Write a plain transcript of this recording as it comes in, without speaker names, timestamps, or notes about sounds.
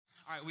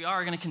All right, we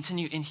are going to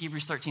continue in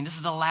Hebrews 13. This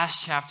is the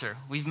last chapter.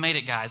 We've made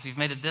it, guys. We've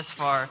made it this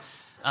far.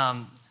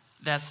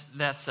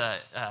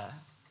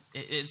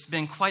 It's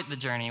been quite the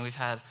journey. We've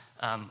had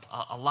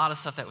a lot of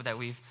stuff that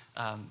we've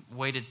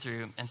waded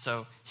through. And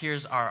so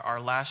here's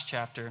our last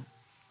chapter,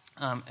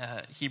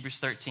 Hebrews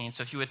 13.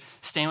 So if you would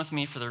stand with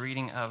me for the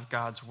reading of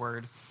God's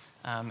word,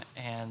 and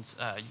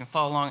you can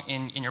follow along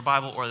in your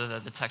Bible, or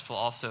the text will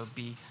also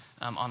be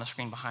on the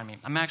screen behind me.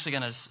 I'm actually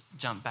going to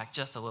jump back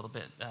just a little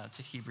bit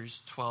to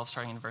Hebrews 12,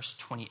 starting in verse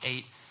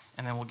 28,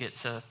 and then we'll get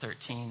to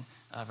 13,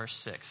 verse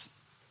 6.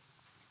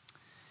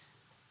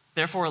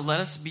 Therefore, let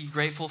us be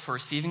grateful for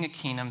receiving a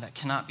kingdom that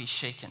cannot be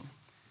shaken,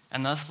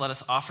 and thus let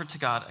us offer to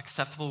God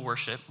acceptable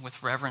worship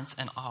with reverence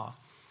and awe,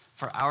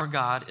 for our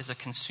God is a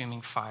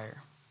consuming fire.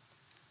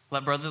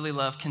 Let brotherly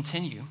love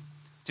continue.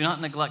 Do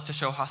not neglect to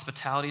show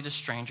hospitality to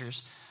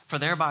strangers, for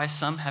thereby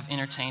some have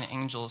entertained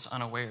angels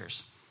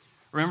unawares.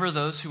 Remember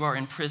those who are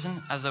in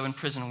prison as though in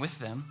prison with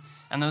them,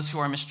 and those who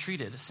are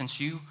mistreated, since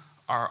you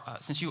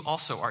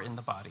also are in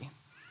the body.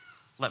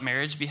 Let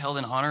marriage be held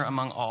in honor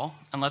among all,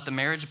 and let the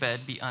marriage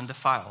bed be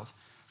undefiled,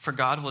 for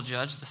God will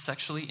judge the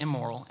sexually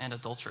immoral and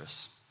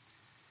adulterous.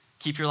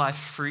 Keep your life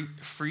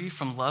free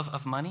from love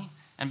of money,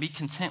 and be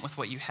content with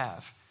what you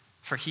have,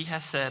 for he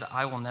has said,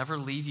 I will never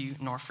leave you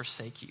nor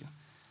forsake you.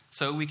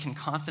 So we can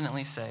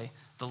confidently say,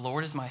 the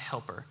Lord is my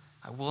helper.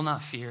 I will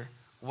not fear.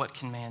 What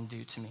can man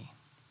do to me?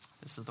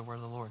 This is the word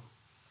of the Lord.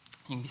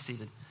 You can be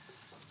seated.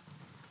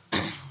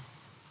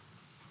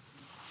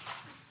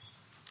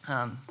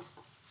 So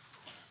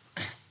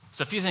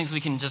a few things we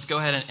can just go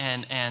ahead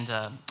and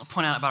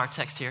point out about our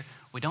text here.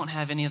 We don't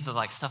have any of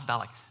the stuff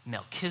about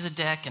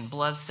Melchizedek and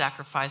blood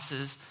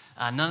sacrifices.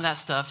 None of that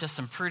stuff. Just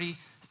some pretty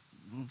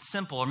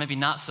simple, or maybe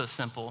not so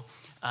simple,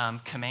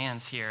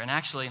 commands here. And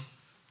actually,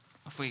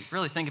 if we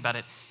really think about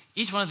it,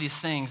 each one of these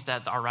things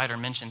that our writer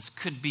mentions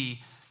could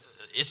be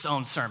its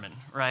own sermon,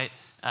 right?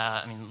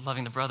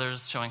 Loving the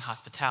brothers, showing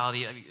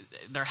hospitality.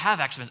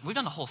 We've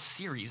done a whole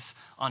series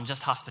on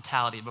just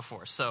hospitality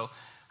before. So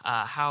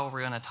how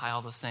we're going to tie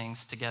all those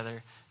things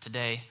together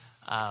today,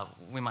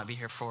 we might be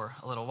here for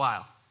a little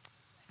while.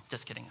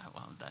 Just kidding.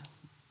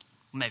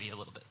 Maybe a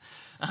little bit.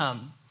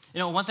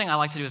 One thing I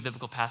like to do with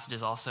biblical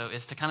passages also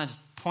is to kind of just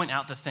point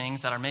out the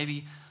things that are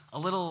maybe a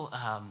little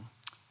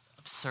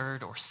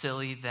absurd or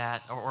silly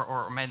that,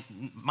 or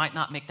might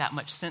not make that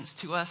much sense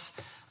to us.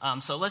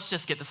 So let's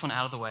just get this one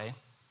out of the way.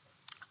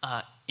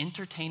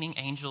 Entertaining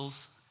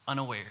angels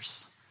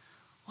unawares.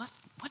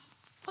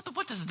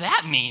 What does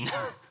that mean?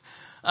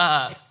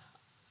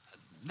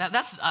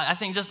 That's I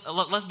think just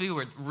let's be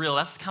real.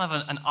 That's kind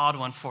of an odd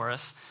one for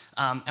us,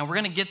 and we're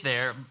going to get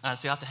there.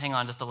 So you have to hang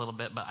on just a little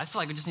bit. But I feel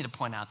like we just need to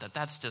point out that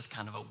that's just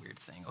kind of a weird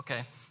thing.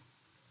 Okay.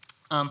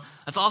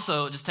 Let's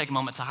also just take a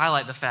moment to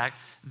highlight the fact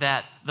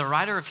that the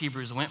writer of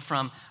Hebrews went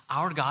from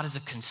our God is a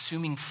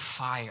consuming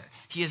fire.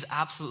 He is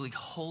absolutely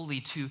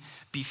holy to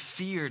be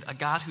feared, a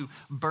God who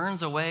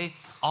burns away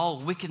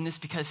all wickedness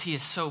because he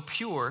is so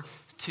pure,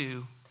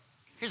 to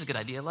here's a good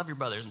idea, love your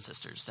brothers and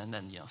sisters, and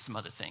then some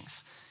other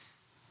things.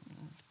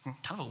 It's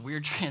kind of a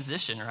weird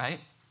transition, right?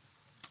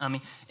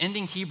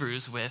 Ending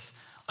Hebrews with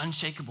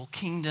unshakable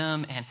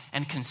kingdom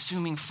and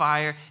consuming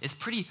fire is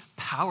pretty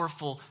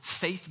powerful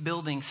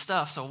faith-building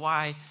stuff. So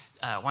why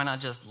not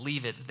just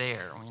leave it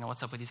there?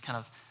 What's up with these kind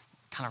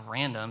of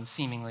random,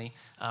 seemingly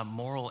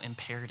moral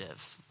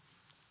imperatives?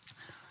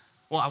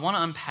 Well, I want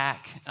to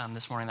unpack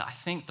this morning that I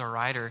think the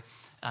writer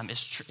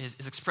is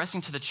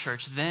expressing to the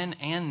church then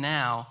and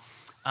now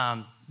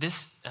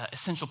this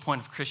essential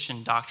point of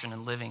Christian doctrine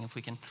and living, if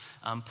we can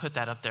put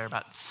that up there,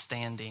 about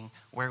standing,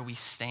 where we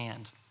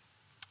stand.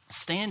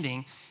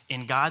 Standing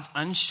in God's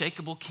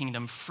unshakable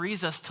kingdom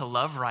frees us to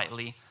love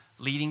rightly,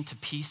 leading to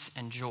peace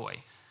and joy.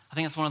 I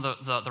think that's one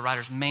of the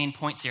writer's main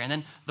points here. And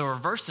then the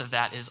reverse of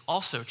that is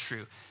also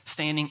true.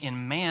 Standing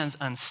in man's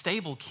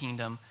unstable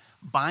kingdom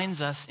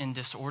binds us in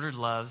disordered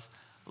loves,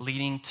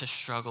 leading to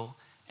struggle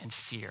and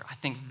fear. I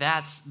think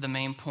that's the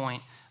main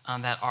point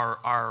that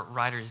our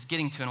writer is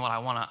getting to, and what I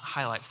want to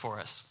highlight for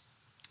us.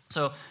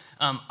 So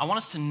I want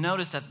us to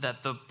notice that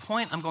the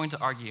point I'm going to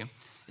argue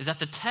is that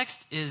the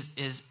text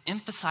is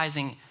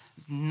emphasizing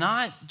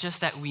not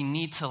just that we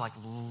need to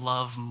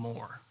love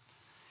more.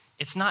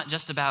 It's not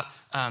just about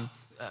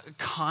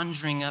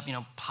conjuring up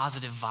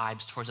positive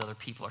vibes towards other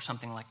people or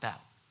something like that.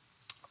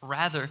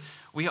 Rather,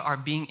 we are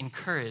being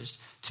encouraged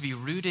to be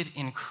rooted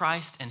in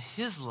Christ and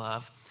his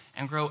love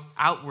and grow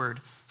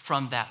outward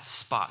from that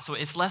spot. So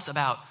it's less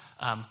about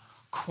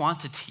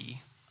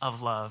quantity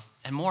of love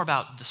and more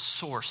about the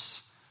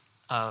source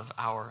of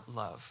our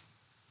love.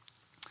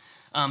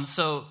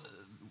 So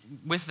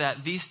with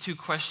that, these two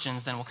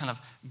questions then will kind of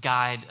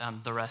guide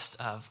the rest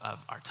of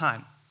our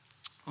time.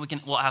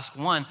 We'll ask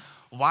one,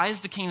 why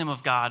is the kingdom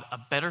of God a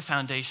better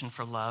foundation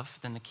for love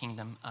than the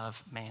kingdom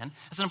of man?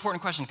 That's an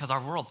important question because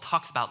our world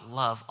talks about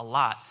love a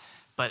lot,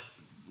 but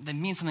they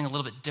mean something a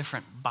little bit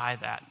different by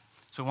that.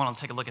 So we want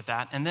to take a look at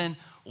that. And then,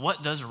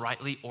 what does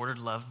rightly ordered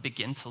love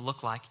begin to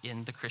look like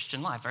in the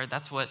Christian life? Right?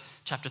 That's what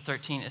chapter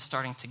 13 is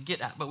starting to get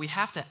at. But we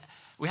have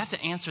we have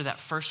to answer that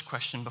first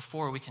question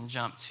before we can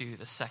jump to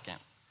the second.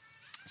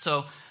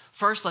 So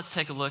first, let's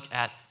take a look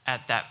at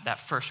that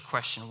first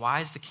question.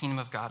 Why is the kingdom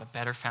of God a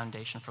better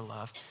foundation for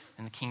love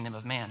than the kingdom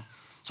of man?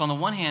 So on the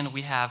one hand,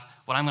 we have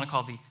what I'm going to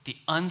call the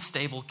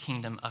unstable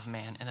kingdom of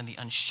man, and then the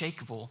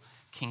unshakable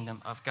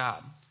kingdom of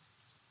God.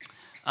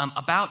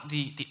 About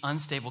the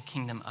unstable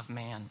kingdom of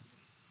man,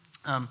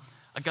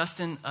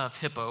 Augustine of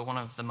Hippo, one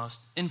of the most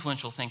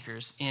influential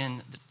thinkers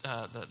in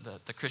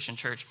the Christian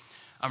church,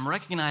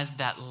 recognized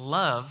that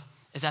love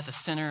is at the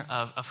center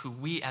of who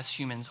we as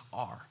humans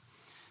are.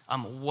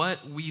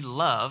 What we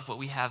love, what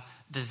we have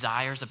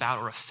desires about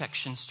or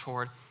affections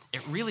toward,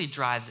 it really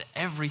drives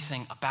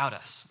everything about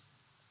us.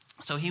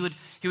 So he would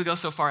go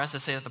so far as to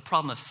say that the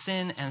problem of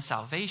sin and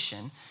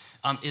salvation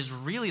is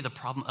really the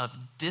problem of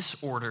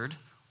disordered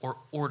or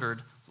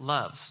ordered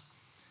loves.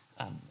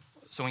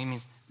 So when he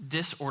means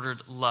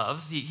disordered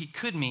loves, he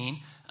could mean,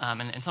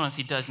 and sometimes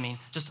he does mean,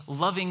 just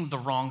loving the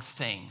wrong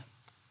thing.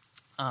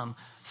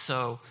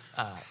 So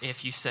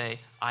if you say,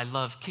 I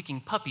love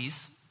kicking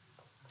puppies,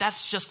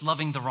 that's just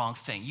loving the wrong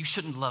thing. You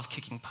shouldn't love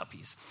kicking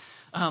puppies.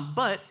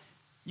 But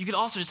you could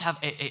also just have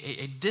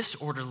a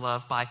disordered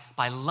love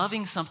by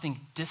loving something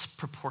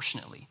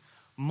disproportionately,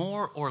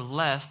 more or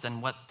less than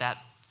what that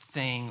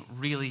thing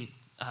really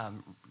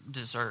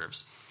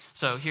deserves.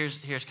 So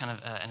here's kind of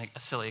a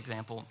silly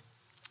example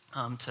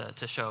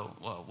to show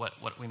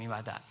what we mean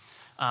by that.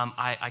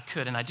 I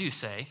could and I do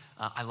say,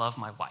 I love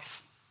my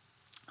wife.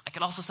 I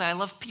could also say I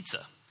love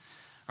pizza.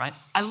 Right?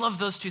 I love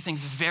those two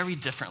things very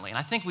differently. And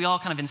I think we all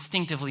kind of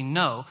instinctively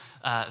know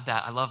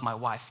that I love my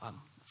wife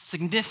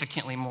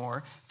significantly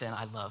more than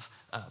I love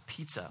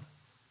pizza.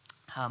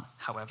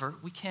 However,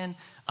 we can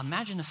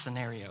imagine a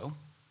scenario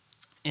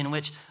in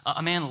which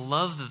a man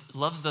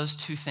loves those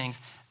two things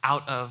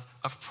out of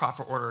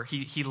proper order.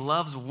 He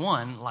loves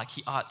one like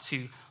he ought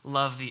to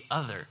love the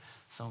other.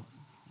 So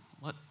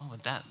what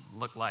would that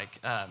look like?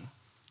 A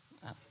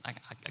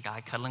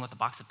guy cuddling with a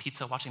box of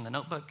pizza, watching The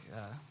Notebook,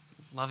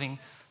 loving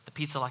the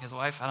pizza like his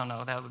wife? I don't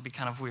know. That would be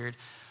kind of weird.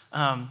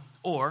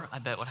 Or, I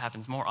bet what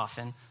happens more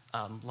often,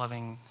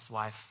 loving his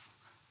wife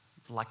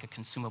like a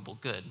consumable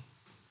good.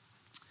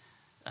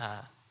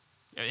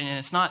 And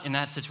it's not in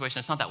that situation,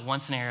 it's not that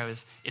one scenario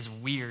is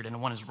weird and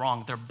one is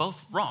wrong. They're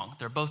both wrong.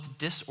 They're both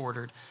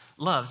disordered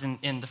loves.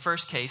 In the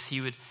first case,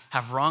 he would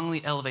have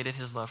wrongly elevated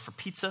his love for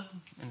pizza.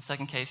 In the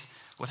second case,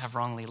 would have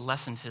wrongly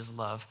lessened his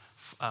love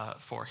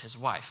for his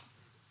wife.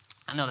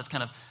 I know that's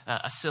kind of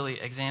a silly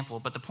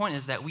example, but the point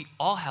is that we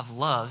all have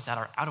loves that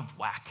are out of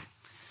whack.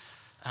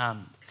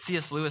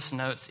 C.S. Lewis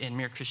notes in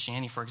Mere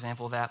Christianity, for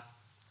example, that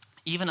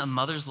even a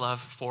mother's love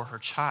for her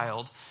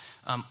child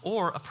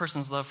or a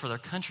person's love for their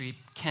country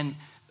can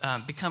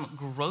become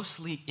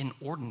grossly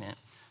inordinate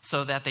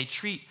so that they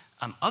treat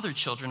other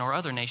children or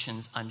other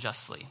nations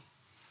unjustly.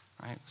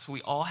 Right? So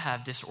we all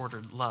have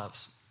disordered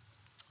loves.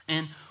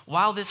 And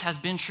while this has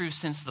been true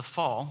since the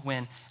fall,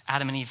 when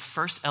Adam and Eve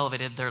first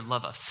elevated their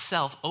love of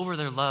self over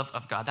their love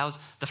of God, that was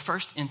the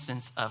first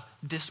instance of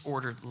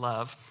disordered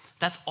love.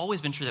 That's always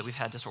been true that we've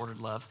had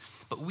disordered loves.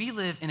 But we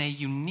live in a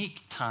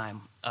unique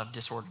time of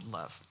disordered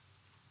love.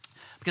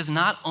 Because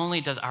not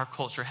only does our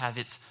culture have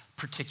its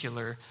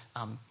particular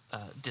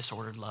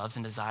disordered loves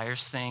and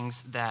desires,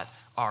 things that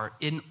are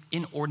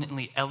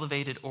inordinately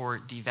elevated or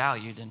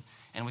devalued,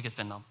 and we could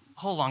spend a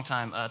whole long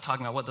time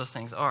talking about what those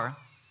things are,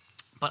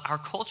 but our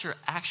culture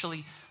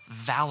actually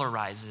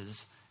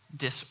valorizes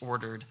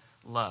disordered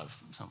love.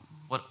 So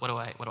what do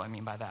I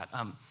mean by that?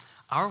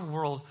 Our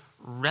world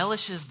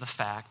relishes the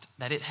fact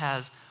that it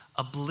has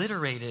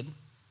obliterated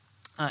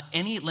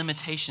any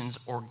limitations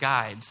or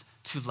guides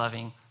to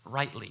loving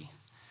rightly.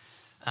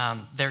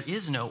 There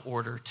is no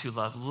order to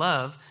love.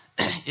 Love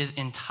is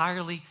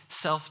entirely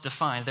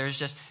self-defined. There's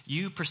just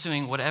you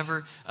pursuing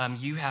whatever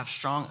you have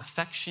strong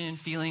affection,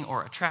 feeling,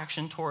 or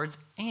attraction towards,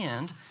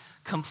 and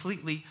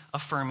completely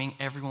affirming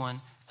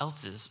everyone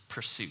else's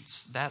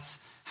pursuits. That's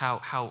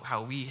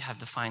how we have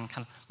defined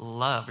kind of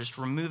love, just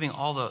removing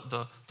all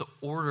the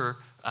order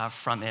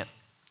from it.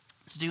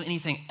 To do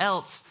anything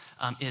else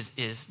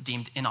is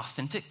deemed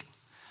inauthentic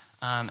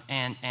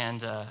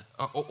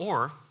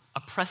or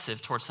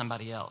oppressive towards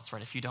somebody else,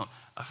 right? If you don't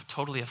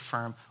totally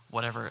affirm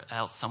whatever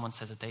else someone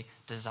says that they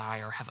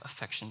desire or have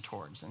affection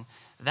towards. And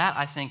that,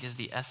 I think, is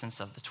the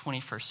essence of the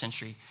 21st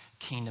century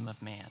kingdom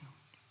of man.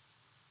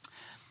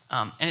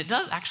 And it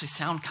does actually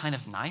sound kind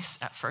of nice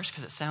at first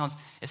because it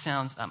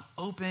sounds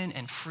open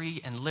and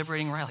free and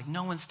liberating, right? Like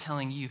no one's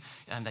telling you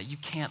that you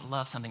can't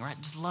love something, right?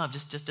 Just love,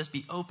 just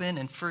be open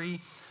and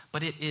free.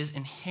 But it is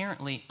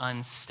inherently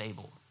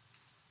unstable.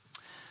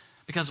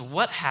 Because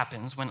what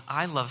happens when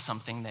I love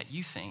something that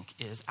you think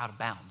is out of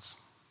bounds?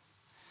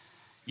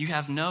 You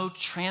have no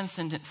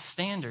transcendent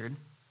standard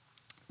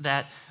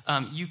that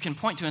you can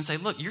point to and say,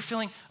 look, you're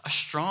feeling a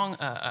strong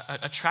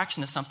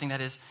attraction to something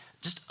that is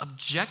just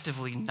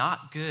objectively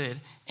not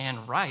good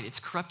and right. It's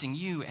corrupting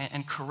you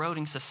and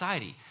corroding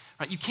society.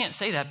 Right? You can't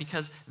say that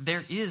because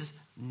there is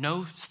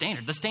no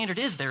standard. The standard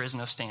is there is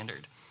no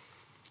standard.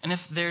 And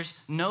if there's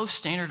no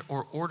standard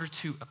or order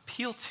to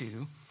appeal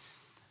to,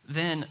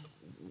 then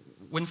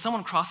when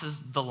someone crosses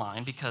the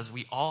line, because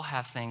we all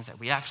have things that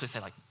we actually say,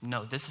 like,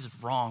 no, this is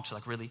wrong to,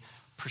 like, really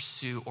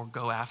pursue or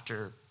go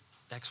after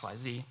X, Y,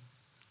 Z.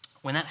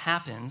 When that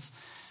happens,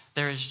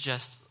 there is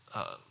just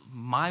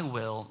my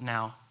will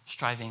now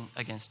striving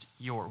against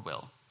your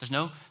will. There's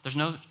no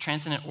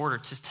transcendent order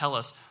to tell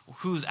us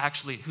whose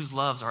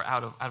loves are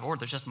out of order.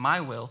 There's just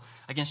my will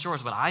against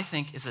yours. What I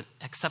think is an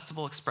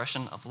acceptable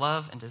expression of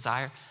love and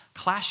desire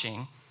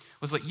clashing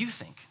with what you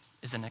think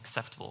is an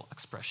acceptable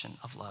expression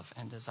of love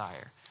and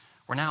desire.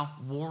 We're now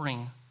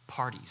warring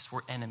parties.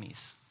 We're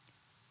enemies.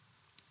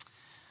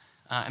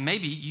 And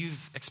maybe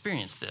you've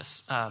experienced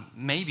this.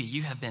 Maybe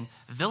you have been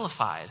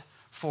vilified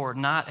for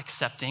not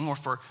accepting or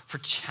for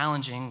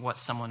challenging what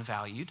someone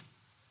valued.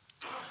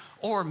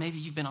 Or maybe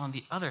you've been on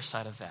the other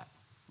side of that,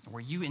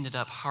 where you ended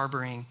up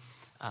harboring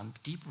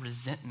deep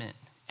resentment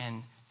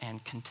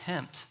and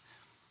contempt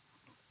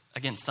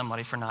against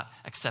somebody for not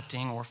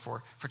accepting or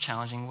for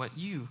challenging what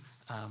you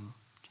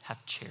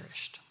have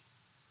cherished.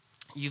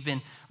 You've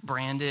been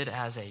branded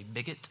as a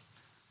bigot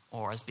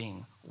or as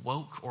being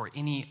woke or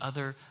any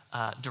other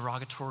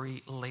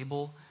derogatory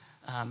label,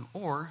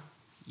 or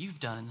you've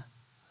done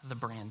the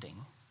branding.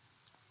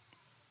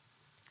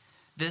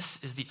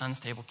 This is the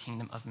unstable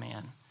kingdom of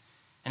man,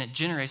 and it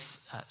generates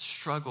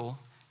struggle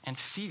and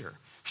fear.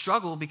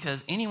 Struggle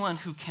because anyone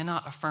who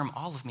cannot affirm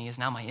all of me is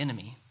now my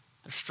enemy.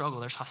 There's struggle,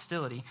 there's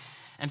hostility.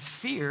 And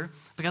fear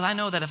because I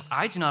know that if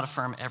I do not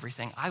affirm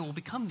everything, I will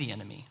become the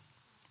enemy.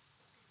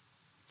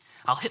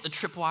 I'll hit the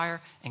tripwire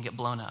and get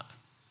blown up.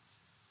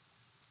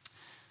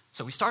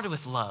 So we started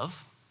with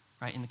love,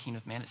 right, in the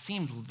kingdom of man. It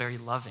seemed very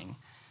loving,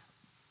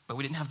 but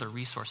we didn't have the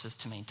resources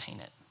to maintain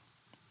it.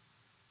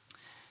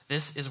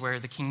 This is where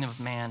the kingdom of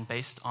man,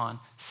 based on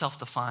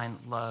self-defined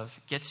love,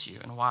 gets you,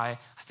 and why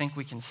I think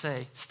we can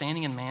say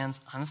standing in man's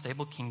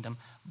unstable kingdom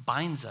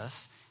binds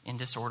us in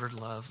disordered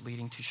love,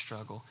 leading to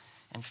struggle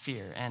and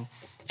fear. And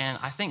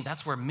I think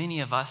that's where many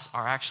of us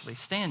are actually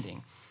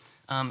standing,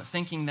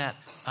 thinking that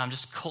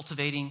just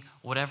cultivating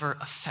whatever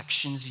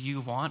affections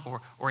you want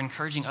or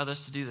encouraging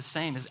others to do the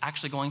same is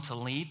actually going to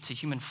lead to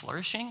human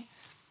flourishing,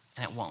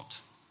 and it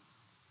won't.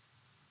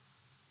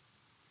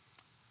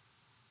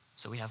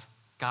 So we have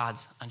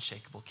God's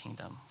unshakable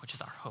kingdom, which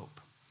is our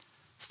hope.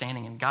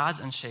 Standing in God's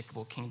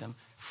unshakable kingdom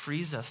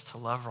frees us to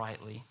love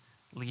rightly,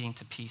 leading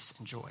to peace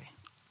and joy.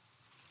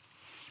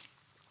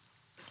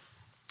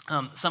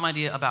 Some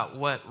idea about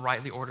what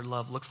rightly ordered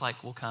love looks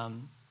like will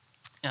come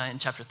in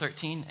chapter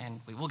 13,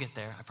 and we will get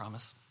there, I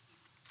promise.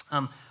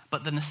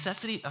 But the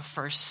necessity of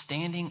first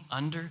standing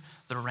under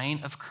the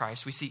reign of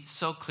Christ, we see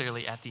so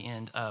clearly at the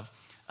end of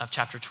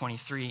chapter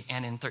 23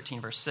 and in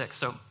 13, verse 6.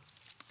 So,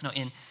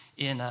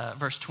 in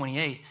verse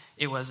 28,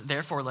 it was,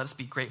 therefore, let us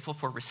be grateful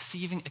for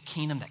receiving a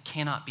kingdom that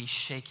cannot be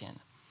shaken.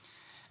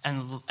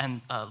 And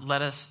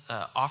let us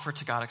offer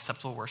to God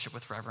acceptable worship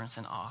with reverence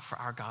and awe, for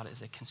our God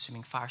is a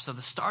consuming fire. So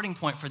the starting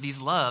point for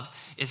these loves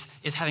is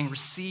having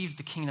received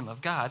the kingdom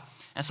of God.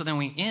 And so then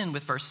we end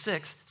with verse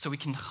 6, so we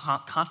can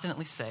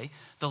confidently say,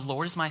 the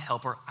Lord is my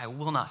helper, I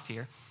will not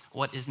fear.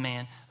 What is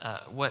man?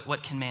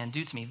 What can man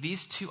do to me?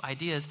 These two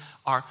ideas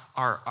are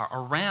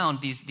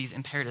around these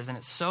imperatives, and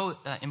it's so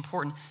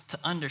important to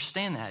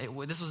understand that.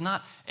 This was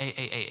not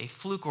a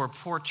fluke or a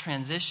poor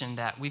transition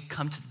that we've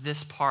come to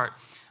this part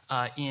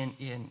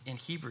in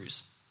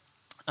Hebrews.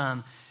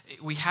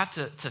 We have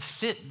to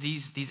fit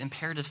these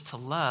imperatives to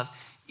love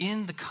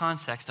in the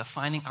context of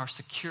finding our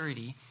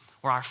security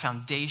or our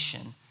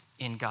foundation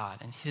in God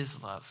and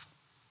His love.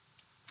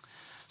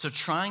 So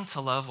trying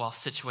to love while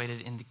situated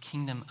in the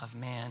kingdom of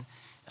man,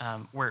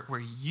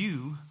 where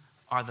you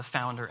are the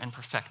founder and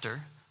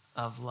perfecter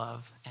of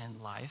love and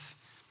life,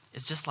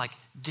 is just like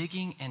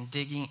digging and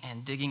digging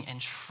and digging and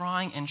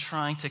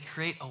trying to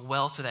create a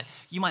well so that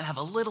you might have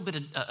a little bit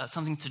of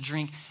something to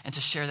drink and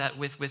to share that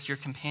with your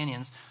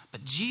companions.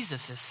 But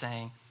Jesus is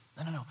saying,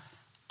 no,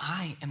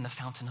 I am the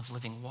fountain of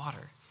living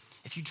water.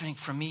 If you drank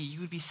from me, you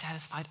would be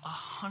satisfied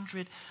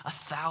 100,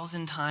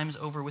 1,000 times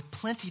over with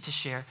plenty to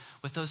share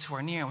with those who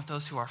are near and with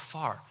those who are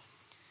far.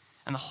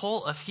 And the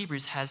whole of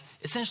Hebrews has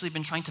essentially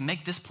been trying to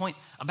make this point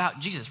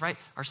about Jesus, right?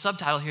 Our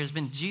subtitle here has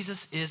been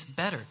Jesus is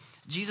better.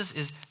 Jesus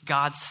is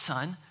God's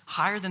Son,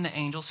 higher than the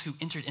angels, who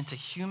entered into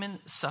human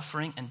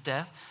suffering and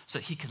death so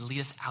that He could lead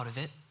us out of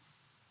it.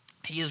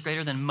 He is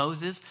greater than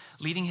Moses,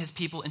 leading His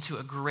people into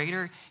a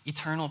greater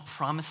eternal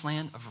promised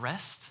land of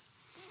rest.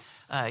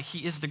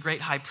 He is the great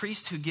high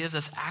priest who gives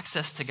us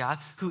access to God,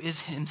 who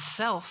is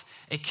Himself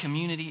a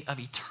community of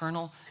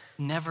eternal,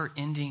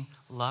 never-ending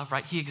love,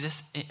 right? He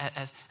exists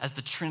as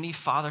the Trinity,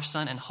 Father,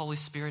 Son, and Holy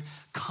Spirit,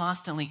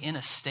 constantly in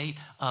a state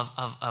of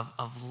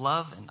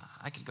love. And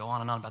I could go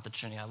on and on about the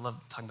Trinity. I love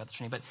talking about the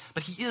Trinity.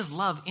 But He is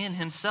love in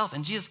Himself,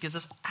 and Jesus gives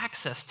us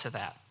access to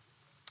that.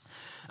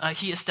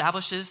 He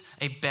establishes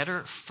a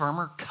better,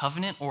 firmer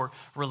covenant or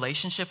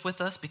relationship with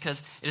us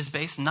because it is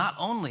based not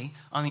only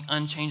on the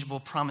unchangeable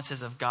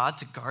promises of God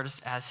to guard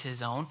us as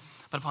His own,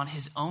 but upon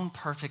His own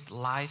perfect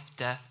life,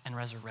 death, and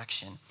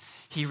resurrection.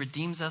 He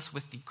redeems us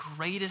with the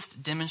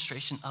greatest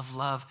demonstration of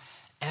love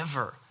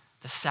ever,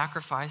 the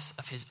sacrifice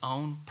of His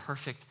own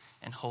perfect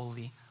and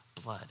holy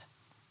blood.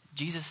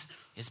 Jesus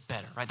is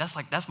better, right?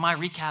 That's my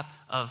recap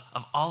of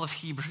all of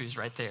Hebrews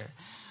right there.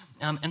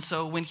 And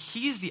so when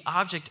he's the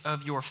object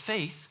of your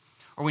faith,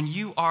 or when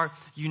you are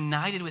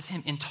united with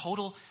him in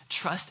total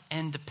trust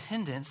and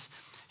dependence,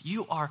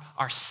 you are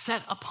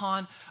set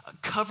upon,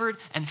 covered,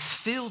 and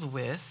filled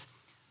with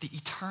the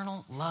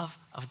eternal love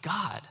of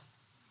God.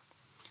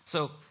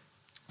 So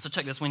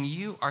check this. When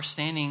you are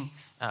standing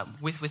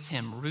with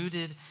him,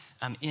 rooted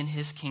in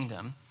his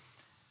kingdom,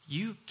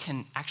 you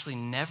can actually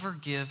never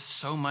give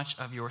so much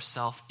of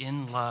yourself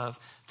in love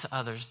to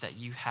others that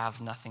you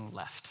have nothing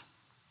left.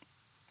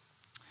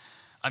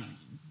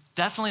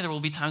 Definitely there will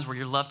be times where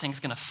your love tank is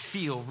going to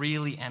feel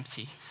really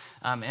empty.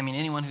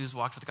 Anyone who's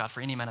walked with God for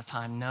any amount of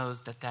time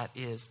knows that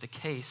is the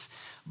case.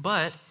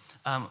 But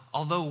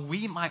although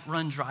we might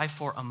run dry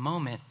for a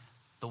moment,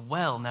 the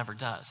well never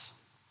does.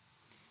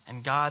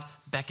 And God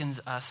beckons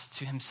us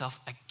to himself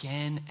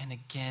again and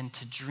again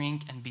to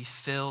drink and be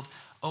filled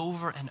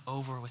over and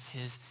over with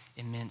his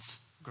immense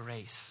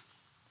grace.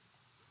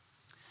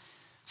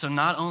 So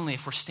not only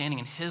if we're standing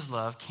in his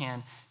love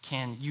can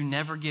you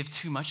never give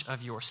too much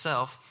of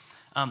yourself,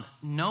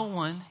 no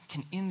one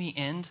can in the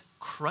end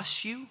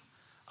crush you,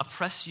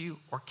 oppress you,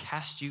 or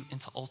cast you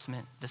into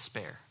ultimate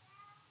despair.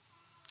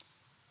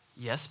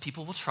 Yes,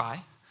 people will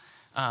try.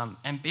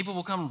 And people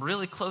will come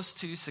really close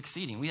to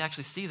succeeding. We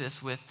actually see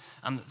this with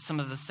some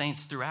of the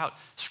saints throughout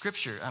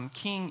Scripture.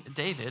 King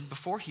David,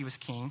 before he was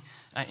king,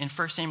 in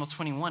 1 Samuel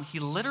 21, he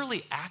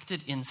literally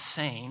acted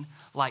insane,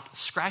 like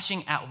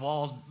scratching at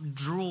walls,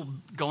 drool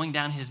going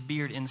down his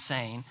beard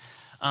insane,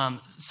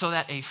 so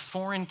that a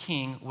foreign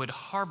king would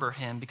harbor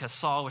him because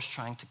Saul was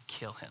trying to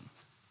kill him.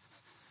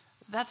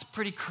 That's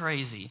pretty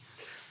crazy.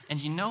 And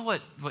you know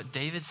what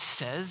David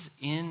says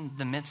in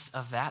the midst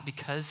of that,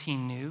 because he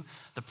knew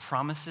the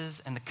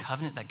promises and the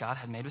covenant that God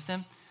had made with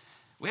him?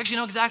 We actually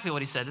know exactly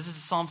what he said. This is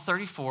Psalm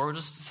 34. We'll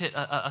just hit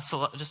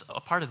just a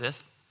part of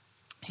this.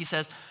 He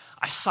says,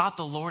 I sought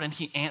the Lord and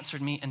he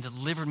answered me and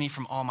delivered me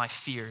from all my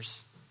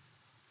fears.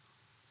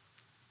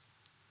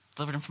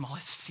 Delivered him from all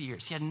his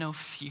fears. He had no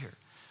fear.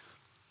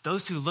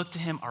 Those who look to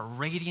him are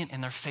radiant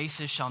and their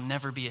faces shall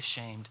never be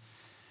ashamed.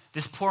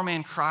 This poor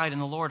man cried,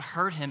 and the Lord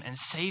heard him and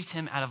saved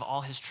him out of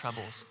all his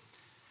troubles.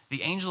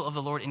 The angel of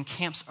the Lord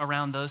encamps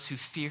around those who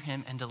fear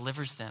him and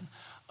delivers them.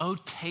 Oh,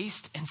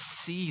 taste and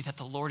see that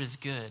the Lord is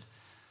good.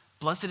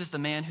 Blessed is the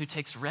man who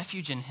takes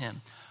refuge in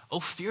him. Oh,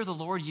 fear the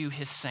Lord, you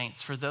his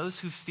saints, for those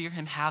who fear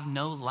him have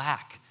no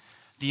lack.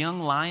 The young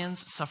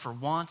lions suffer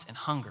want and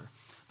hunger,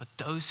 but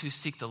those who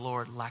seek the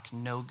Lord lack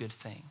no good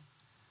thing.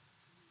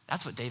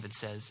 That's what David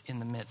says in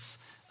the midst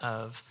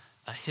of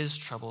his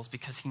troubles,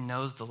 because he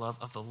knows the love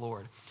of the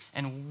Lord.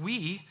 And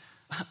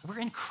we're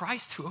in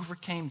Christ who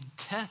overcame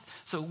death.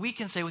 So we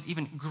can say with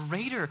even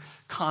greater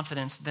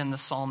confidence than the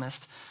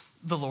psalmist,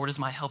 the Lord is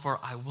my helper,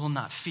 I will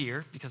not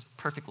fear, because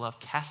perfect love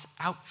casts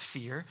out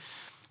fear.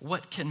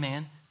 What can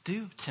man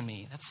do to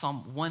me? That's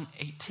Psalm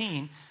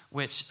 118,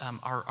 which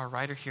our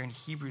writer here in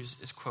Hebrews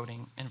is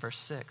quoting in verse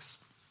 6.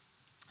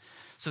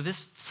 So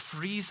this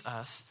frees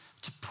us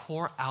to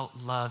pour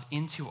out love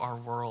into our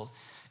world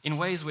in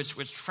ways which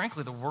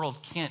frankly the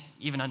world can't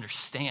even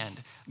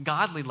understand.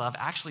 Godly love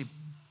actually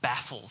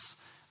baffles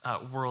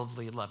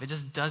worldly love. It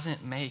just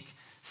doesn't make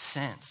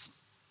sense.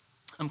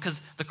 Because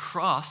the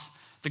cross,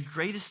 the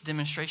greatest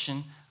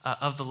demonstration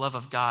of the love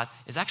of God,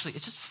 is actually,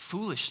 it's just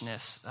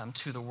foolishness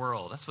to the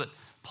world. That's what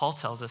Paul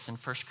tells us in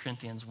 1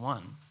 Corinthians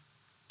 1.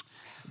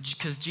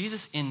 Because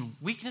Jesus, in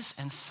weakness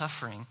and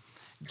suffering,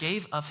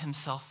 gave of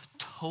himself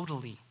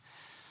totally,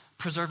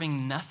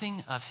 preserving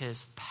nothing of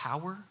his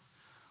power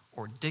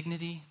or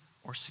dignity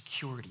or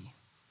security,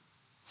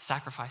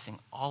 sacrificing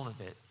all of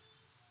it.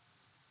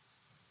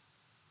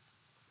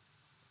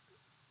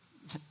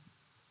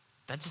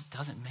 That just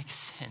doesn't make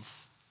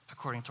sense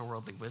according to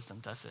worldly wisdom,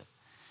 does it?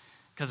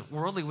 Because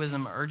worldly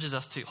wisdom urges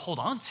us to hold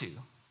on to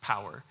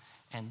power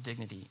and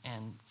dignity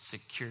and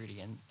security.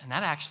 And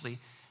that actually,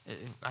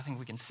 I think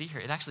we can see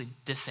here, it actually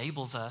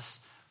disables us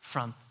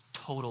from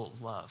total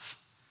love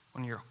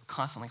when you're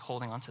constantly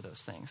holding on to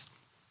those things.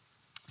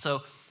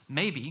 So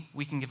maybe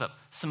we can give up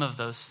some of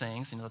those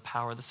things, the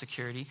power, the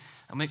security,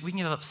 and we can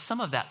give up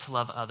some of that to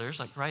love others,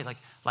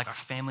 like our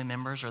family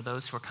members or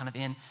those who are kind of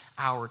in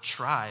our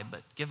tribe,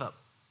 but give up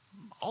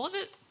all of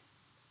it?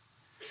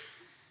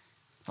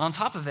 On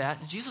top of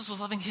that, Jesus was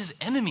loving his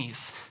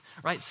enemies,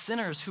 right?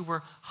 Sinners who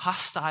were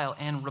hostile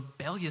and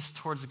rebellious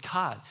towards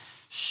God.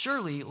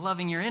 Surely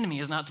loving your enemy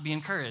is not to be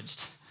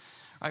encouraged,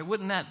 right?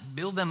 Wouldn't that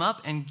build them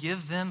up and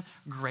give them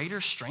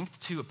greater strength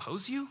to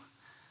oppose you?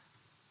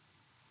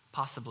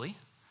 Possibly.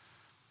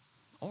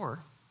 Or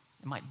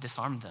it might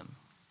disarm them.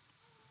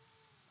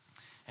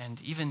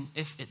 And even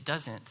if it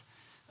doesn't,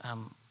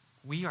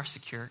 we are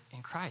secure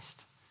in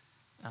Christ.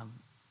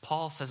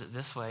 Paul says it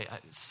this way,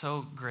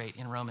 so great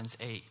in Romans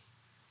 8.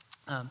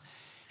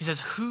 He says,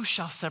 who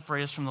shall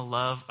separate us from the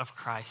love of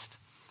Christ?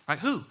 Right?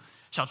 Who?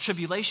 Shall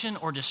tribulation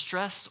or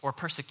distress or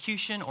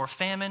persecution or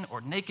famine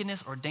or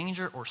nakedness or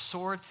danger or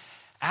sword?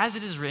 As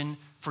it is written,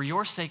 for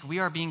your sake we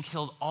are being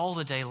killed all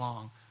the day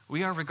long.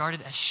 we are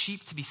regarded as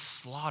sheep to be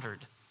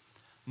slaughtered.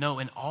 No,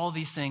 in all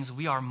these things,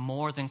 we are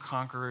more than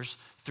conquerors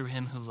through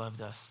him who loved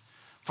us.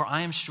 For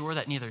I am sure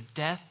that neither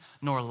death,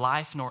 nor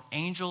life, nor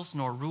angels,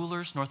 nor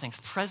rulers, nor things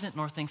present,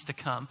 nor things to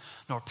come,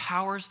 nor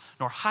powers,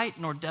 nor height,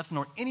 nor depth,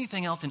 nor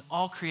anything else in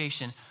all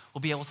creation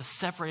will be able to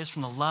separate us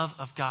from the love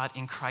of God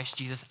in Christ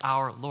Jesus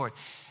our Lord.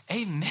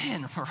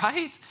 Amen,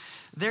 right?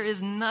 There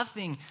is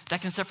nothing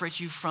that can separate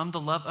you from the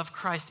love of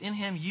Christ. In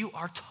him, you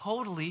are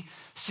totally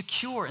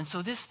secure. And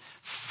so this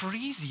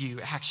frees you,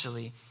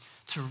 actually,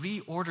 to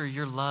reorder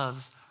your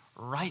loves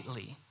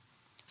rightly.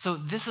 So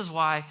this is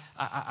why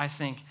I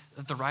think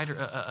the writer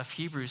of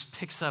Hebrews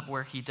picks up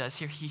where he does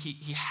here.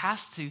 He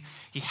has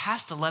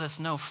to let us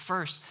know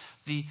first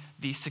the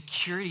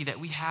security that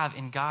we have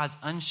in God's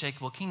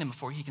unshakable kingdom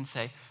before he can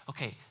say,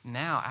 okay,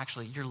 now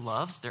actually your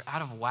loves, they're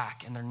out of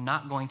whack and they're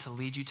not going to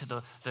lead you to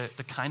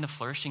the kind of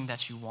flourishing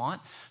that you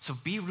want. So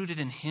be rooted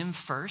in him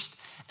first,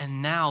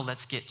 and now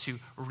let's get to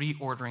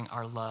reordering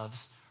our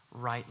loves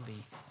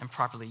rightly and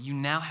properly. You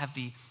now have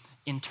the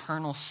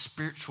internal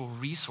spiritual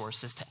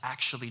resources to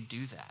actually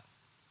do that.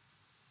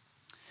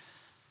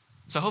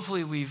 So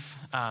hopefully we've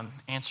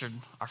answered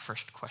our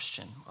first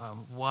question.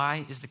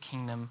 Why is the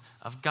kingdom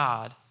of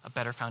God a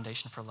better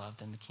foundation for love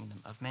than the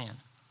kingdom of man?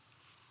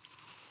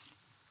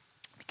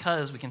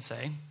 Because we can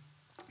say,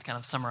 to kind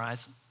of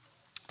summarize,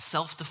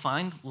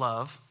 self-defined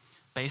love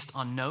based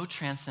on no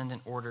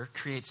transcendent order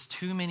creates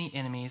too many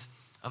enemies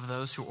of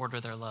those who order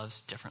their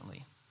loves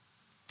differently.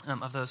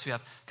 Of those who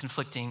have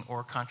conflicting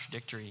or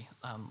contradictory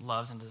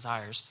loves and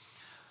desires.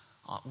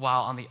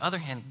 While on the other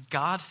hand,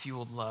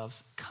 God-fueled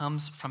loves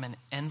comes from an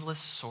endless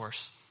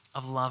source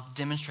of love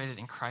demonstrated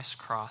in Christ's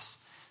cross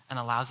and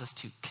allows us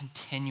to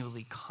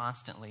continually,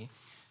 constantly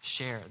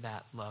share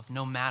that love,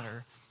 no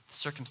matter the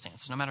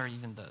circumstance, no matter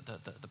even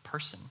the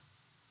person.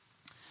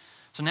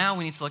 So now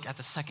we need to look at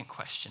the second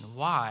question.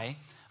 Why,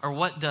 or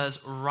what does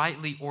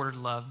rightly ordered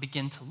love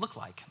begin to look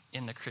like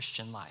in the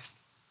Christian life?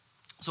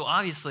 So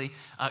obviously,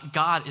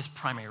 God is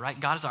primary, right?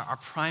 God is our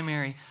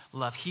primary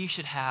love. He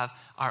should have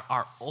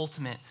our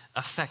ultimate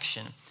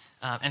affection.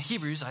 And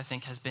Hebrews, I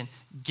think, has been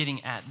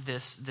getting at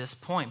this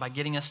point by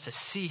getting us to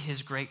see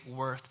his great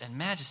worth and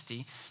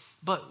majesty.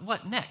 But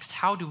what next?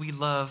 How do we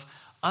love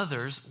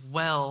others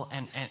well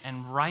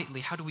and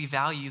rightly? How do we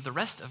value the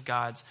rest of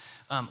God's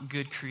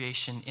good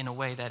creation in a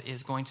way that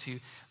is going to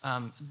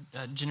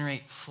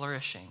generate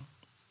flourishing?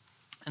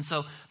 And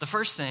so the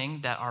first thing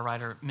that our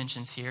writer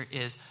mentions here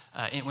is,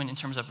 in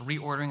terms of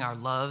reordering our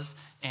loves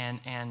and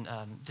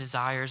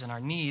desires and our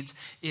needs,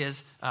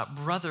 is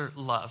brother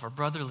love or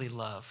brotherly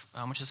love,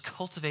 which is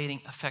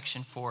cultivating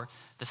affection for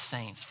the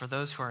saints, for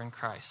those who are in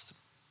Christ.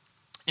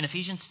 In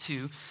Ephesians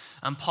 2,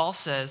 Paul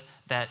says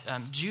that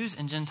Jews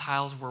and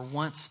Gentiles were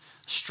once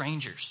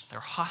strangers. They're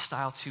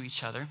hostile to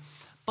each other,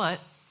 but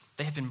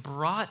they have been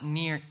brought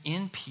near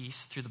in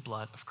peace through the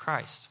blood of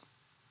Christ.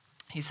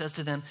 He says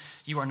to them,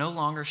 you are no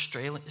longer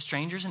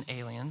strangers and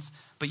aliens,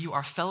 but you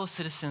are fellow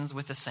citizens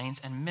with the saints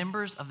and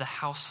members of the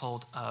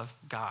household of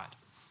God.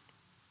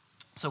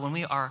 So when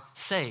we are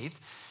saved,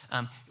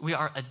 we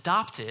are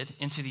adopted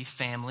into the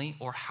family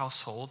or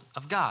household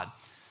of God.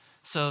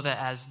 So that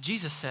as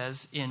Jesus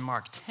says in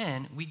Mark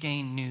 10, we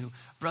gain new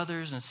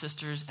brothers and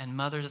sisters and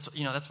mothers.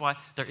 That's why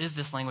there is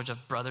this language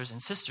of brothers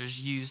and sisters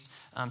used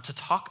to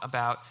talk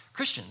about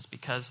Christians,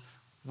 because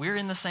we're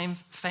in the same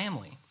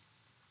family.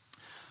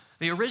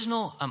 The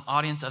original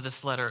audience of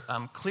this letter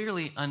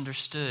clearly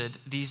understood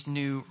these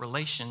new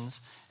relations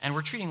and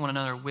were treating one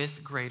another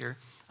with greater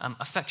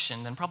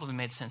affection than probably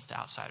made sense to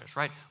outsiders,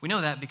 right? We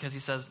know that because he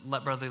says,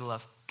 let brotherly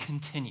love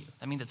continue.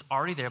 That means it's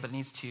already there, but it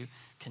needs to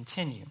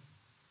continue.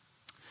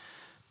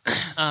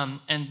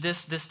 And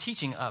this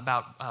teaching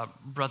about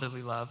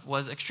brotherly love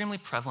was extremely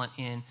prevalent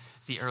in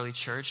the early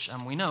church.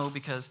 We know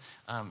because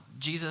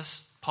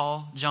Jesus,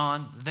 Paul,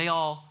 John, they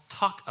all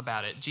talk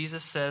about it.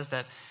 Jesus says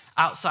that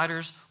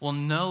outsiders will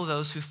know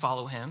those who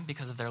follow him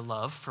because of their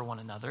love for one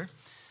another.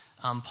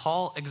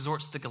 Paul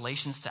exhorts the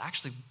Galatians to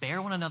actually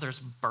bear one another's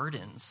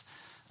burdens.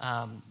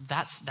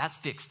 That's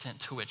the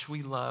extent to which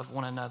we love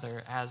one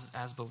another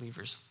as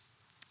believers.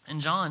 And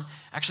John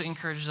actually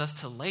encourages us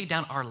to lay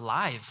down our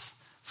lives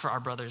for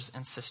our brothers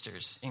and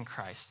sisters in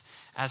Christ,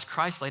 as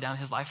Christ laid down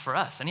his life for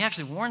us. And he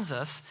actually warns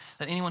us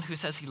that anyone who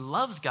says he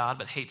loves God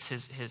but hates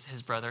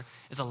his brother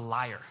is a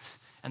liar,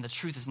 and the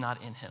truth is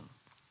not in him.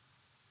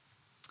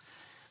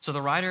 So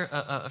the writer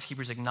of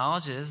Hebrews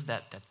acknowledges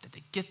that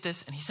they get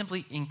this, and he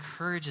simply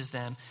encourages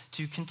them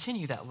to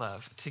continue that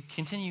love, to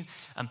continue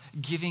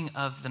giving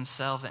of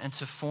themselves, and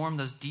to form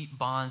those deep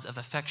bonds of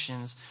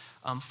affections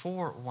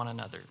for one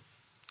another.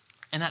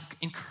 And that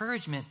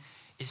encouragement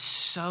is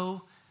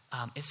so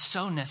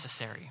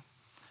necessary,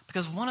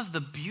 because one of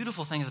the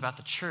beautiful things about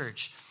the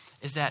church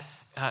is that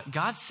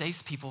God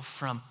saves people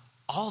from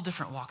all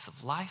different walks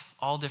of life,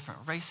 all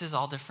different races,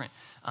 all different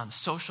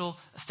social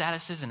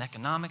statuses and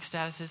economic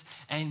statuses,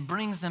 and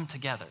brings them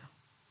together.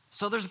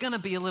 So there's going to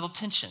be a little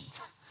tension.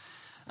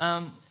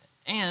 And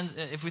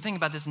if we think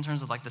about this in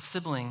terms of like the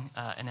sibling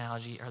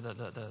analogy or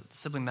the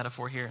sibling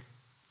metaphor here,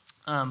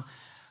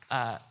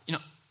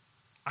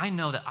 I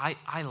know that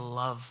I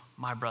love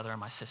my brother and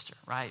my sister,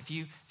 right? If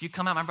you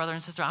come at my brother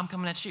and sister, I'm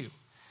coming at you.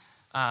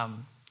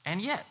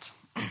 And yet,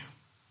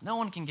 no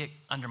one can get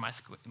under my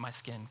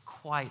skin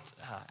quite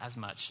as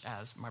much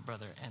as my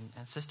brother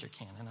and sister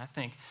can. And I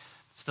think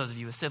for those of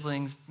you with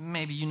siblings,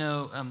 maybe you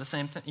know the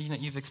same thing.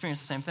 You've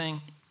experienced the same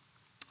thing.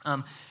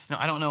 I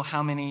don't know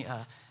how many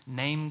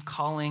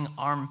name-calling,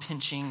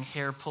 arm-pinching,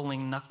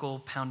 hair-pulling,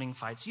 knuckle-pounding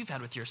fights you've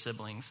had with your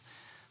siblings,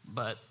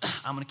 but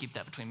I'm going to keep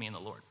that between me and the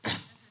Lord.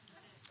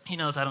 He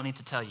knows I don't need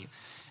to tell you.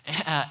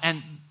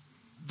 And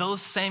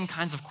those same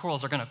kinds of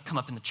quarrels are going to come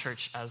up in the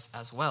church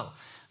as well.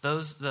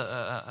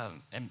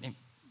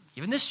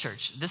 Even this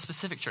church, this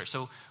specific church.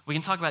 So we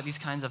can talk about these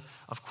kinds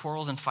of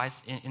quarrels and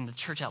fights in the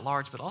church at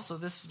large, but also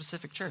this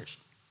specific church.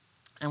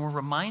 And we're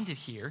reminded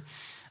here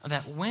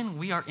that when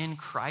we are in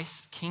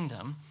Christ's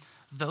kingdom,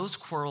 those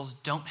quarrels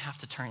don't have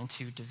to turn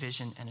into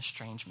division and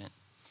estrangement.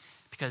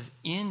 Because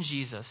in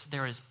Jesus,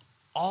 there is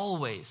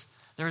always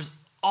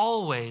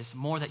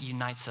more that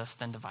unites us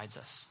than divides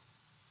us.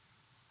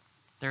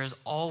 There is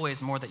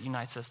always more that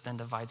unites us than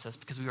divides us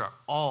because we are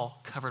all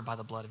covered by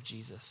the blood of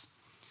Jesus.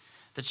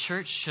 The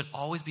church should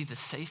always be the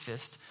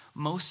safest,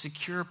 most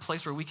secure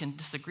place where we can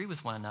disagree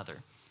with one another.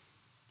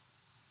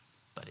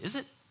 But is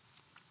it?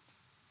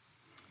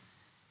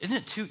 Isn't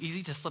it too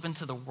easy to slip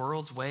into the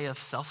world's way of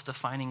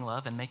self-defining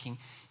love and making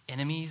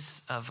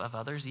enemies of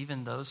others,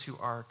 even those who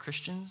are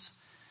Christians?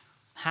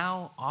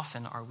 How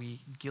often are we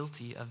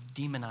guilty of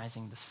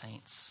demonizing the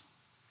saints?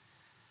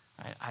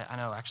 I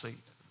know actually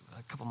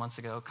a couple months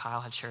ago,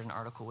 Kyle had shared an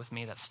article with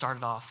me that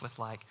started off with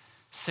like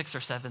 6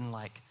 or 7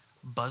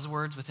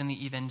 buzzwords within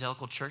the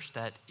evangelical church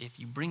that if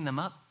you bring them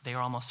up, they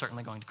are almost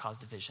certainly going to cause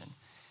division.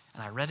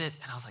 And I read it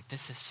and I was like,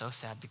 this is so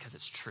sad because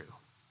it's true.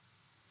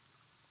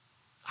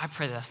 I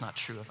pray that that's not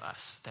true of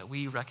us, that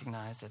we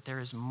recognize that there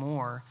is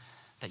more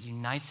that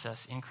unites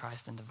us in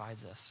Christ than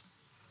divides us.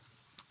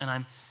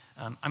 And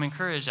I'm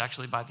encouraged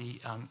actually by the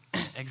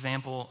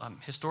example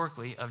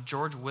historically of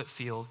George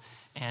Whitefield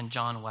and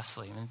John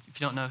Wesley. And if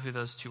you don't know who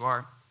those two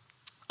are,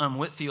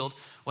 Whitefield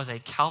was a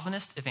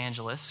Calvinist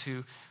evangelist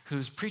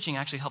whose preaching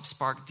actually helped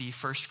spark the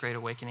First Great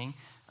Awakening.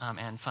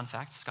 And fun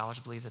fact, scholars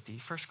believe that the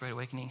First Great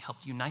Awakening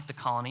helped unite the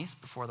colonies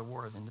before the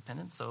War of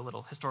Independence. So a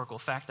little historical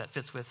fact that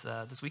fits with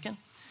this weekend.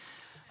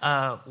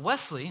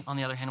 Wesley, on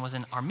the other hand, was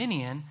an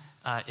Arminian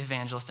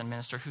evangelist and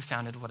minister who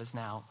founded what is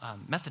now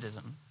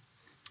Methodism.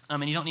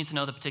 And you don't need to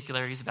know the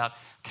particularities about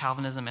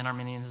Calvinism and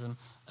Arminianism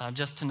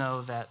just to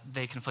know that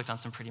they conflict on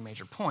some pretty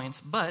major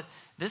points. But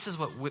this is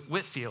what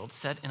Whitefield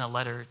said in a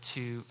letter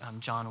to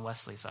John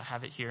Wesley. So I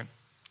have it here.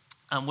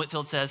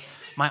 Whitefield says,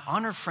 "My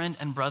honored friend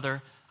and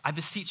brother, I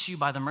beseech you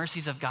by the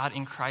mercies of God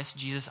in Christ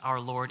Jesus our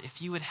Lord,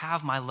 if you would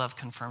have my love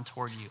confirmed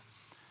toward you.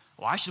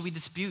 Why should we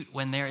dispute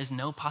when there is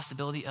no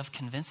possibility of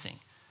convincing?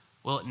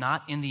 Will it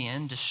not in the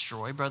end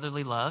destroy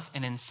brotherly love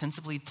and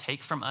insensibly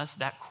take from us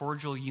that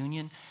cordial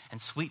union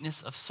and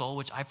sweetness of soul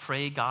which I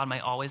pray God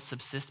may always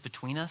subsist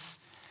between us?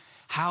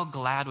 How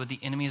glad would the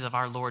enemies of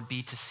our Lord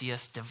be to see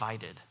us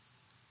divided?"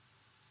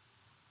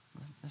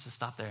 Let's just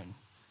stop there.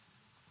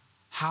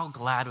 How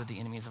glad would the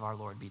enemies of our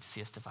Lord be to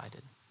see us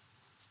divided?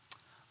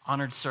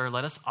 Honored sir,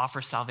 let us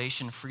offer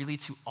salvation freely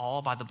to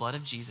all by the blood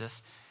of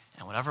Jesus,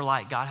 and whatever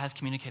light God has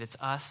communicated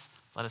to us,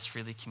 let us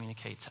freely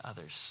communicate to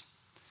others.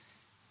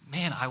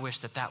 Man, I wish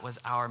that was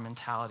our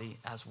mentality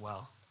as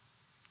well.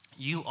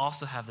 You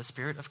also have the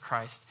Spirit of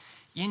Christ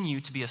in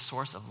you to be a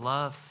source of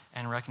love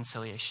and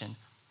reconciliation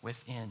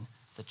within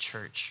the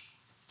church.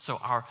 So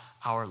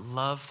our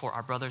love for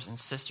our brothers and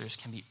sisters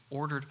can be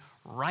ordered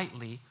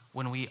rightly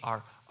when we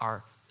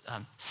are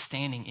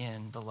standing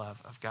in the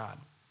love of God.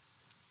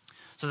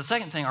 So the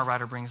second thing our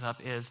writer brings up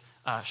is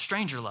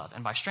stranger love.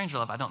 And by stranger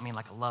love, I don't mean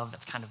like a love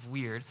that's kind of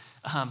weird.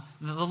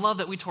 The love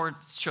that we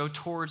show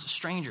towards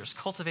strangers,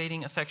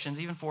 cultivating affections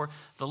even for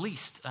the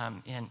least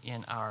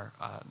in our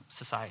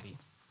society.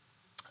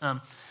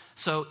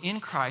 So in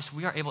Christ,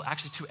 we are able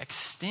actually to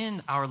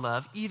extend our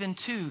love even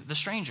to the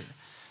stranger,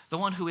 the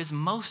one who is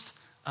most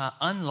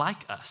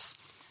unlike us.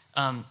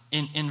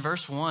 In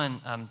verse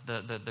 1,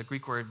 the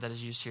Greek word that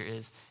is used here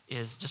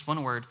is just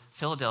one word,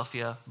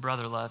 Philadelphia,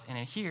 brother love. And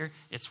in here,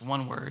 it's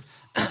one word,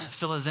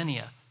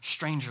 philoxenia,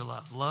 stranger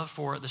love, love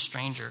for the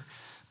stranger,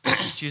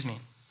 excuse me,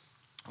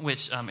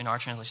 which in our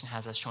translation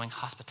has as showing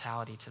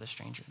hospitality to the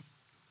stranger.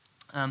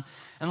 And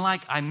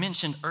like I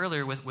mentioned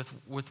earlier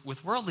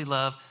with worldly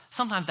love,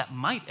 sometimes that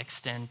might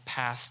extend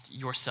past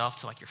yourself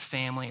to like your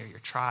family or your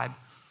tribe.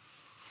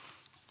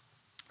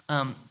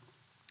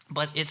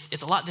 But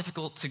it's a lot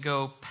difficult to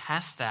go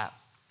past that.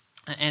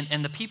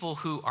 And the people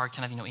who are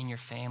kind of, in your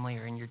family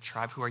or in your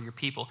tribe, who are your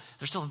people,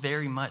 they're still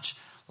very much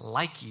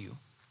like you.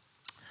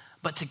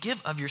 But to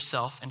give of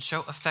yourself and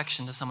show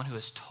affection to someone who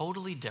is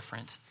totally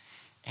different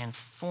and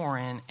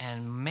foreign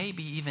and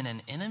maybe even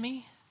an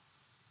enemy,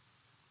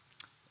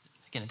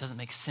 again, it doesn't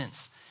make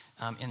sense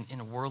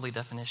in worldly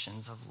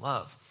definitions of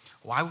love.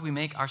 Why would we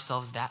make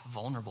ourselves that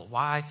vulnerable?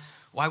 Why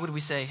would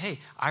we say, hey,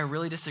 I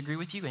really disagree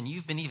with you and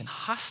you've been even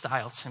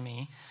hostile to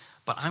me,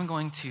 but I'm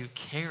going to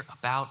care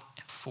about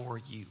and for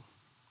you?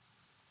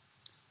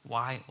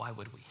 Why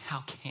would we?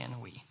 How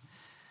can we?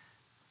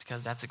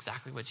 Because that's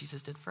exactly what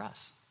Jesus did for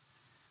us.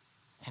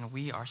 And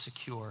we are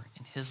secure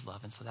in his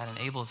love. And so that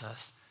enables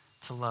us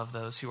to love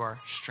those who are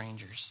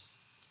strangers.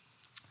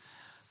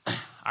 All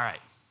right.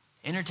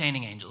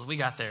 Entertaining angels. We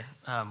got there.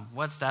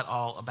 What's that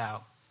all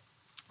about?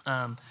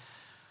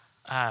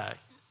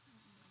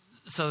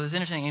 So this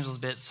entertaining angels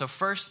bit. So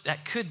first,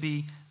 that could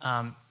be,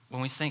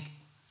 when we think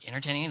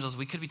entertaining angels,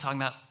 we could be talking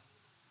about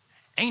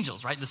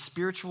angels, right? The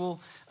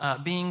spiritual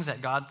beings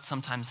that God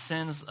sometimes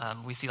sends.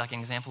 We see like an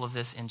example of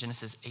this in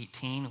Genesis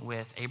 18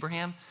 with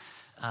Abraham.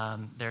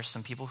 There's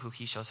some people who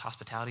he shows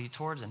hospitality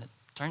towards, and it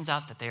turns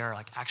out that they are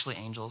like actually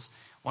angels.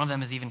 One of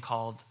them is even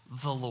called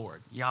the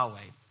Lord, Yahweh.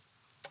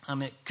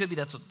 It could be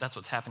that's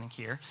what's happening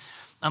here.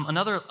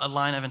 Another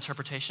line of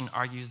interpretation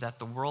argues that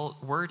the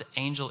word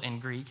angel in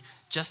Greek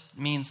just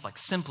means like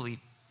simply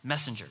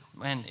messenger,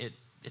 and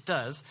it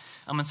does.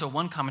 And so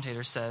one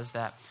commentator says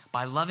that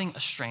by loving a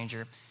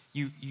stranger,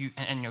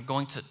 you're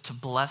going to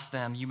bless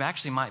them, you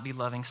actually might be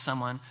loving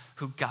someone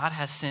who God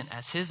has sent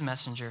as his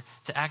messenger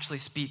to actually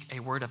speak a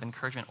word of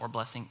encouragement or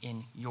blessing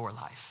in your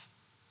life.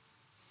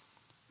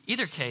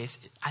 Either case,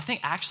 I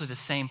think actually the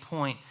same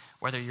point,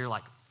 whether you're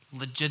like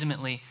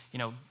legitimately,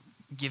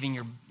 giving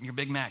your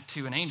Big Mac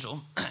to an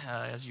angel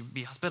as you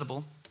be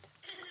hospitable,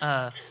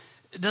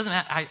 it doesn't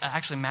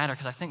actually matter,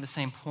 because I think the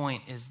same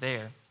point is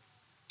there.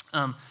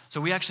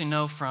 So we actually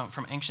know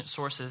from ancient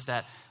sources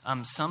that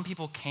some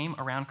people came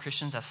around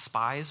Christians as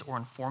spies or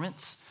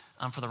informants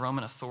for the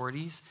Roman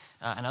authorities,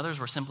 and others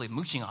were simply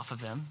mooching off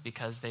of them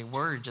because they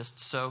were just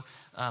so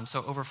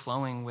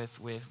overflowing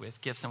with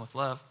gifts and with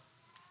love.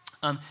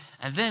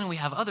 And then we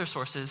have other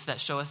sources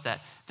that show us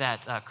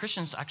that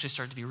Christians actually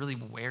started to be really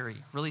wary,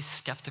 really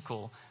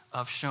skeptical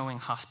of showing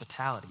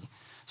hospitality.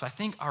 So I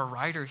think our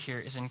writer here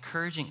is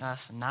encouraging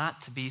us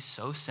not to be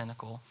so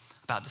cynical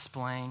about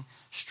displaying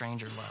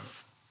stranger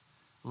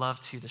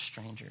love to the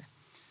stranger.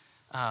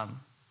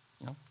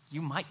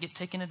 You might get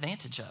taken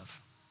advantage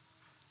of.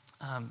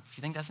 If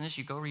you think that's an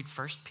issue, go read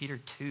 1 Peter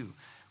 2,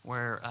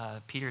 where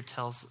Peter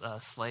tells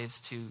slaves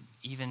to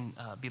even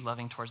be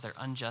loving towards their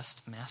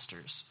unjust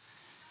masters.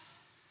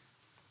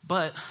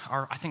 But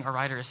I think our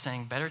writer is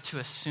saying better to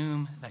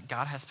assume that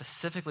God has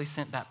specifically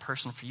sent that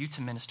person for you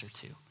to minister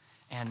to,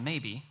 and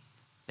maybe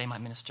they might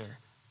minister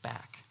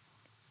back.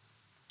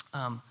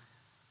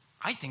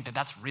 I think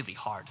that's really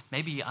hard.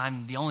 Maybe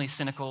I'm the only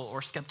cynical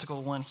or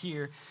skeptical one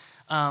here,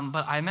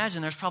 but I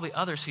imagine there's probably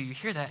others who you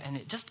hear that, and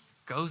it just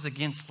goes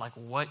against like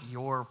what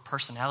your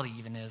personality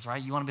even is,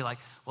 right? You want to be like,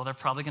 well, they're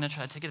probably going to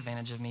try to take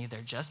advantage of me.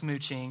 They're just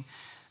mooching.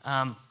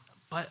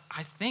 But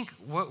I think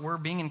what we're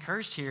being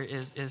encouraged here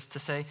is to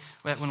say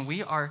that when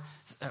we are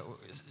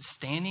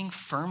standing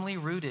firmly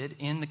rooted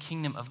in the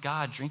kingdom of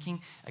God,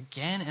 drinking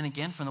again and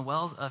again from the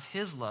wells of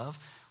his love,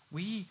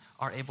 we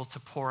are able to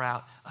pour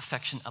out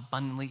affection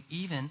abundantly,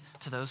 even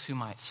to those who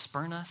might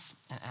spurn us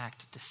and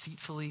act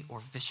deceitfully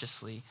or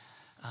viciously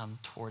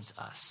towards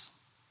us,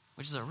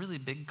 which is a really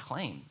big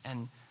claim.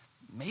 And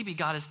maybe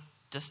God is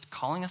just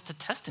calling us to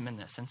test him in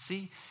this and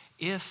see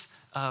if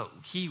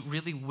he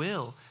really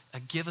will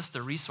give us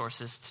the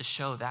resources to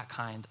show that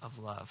kind of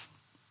love.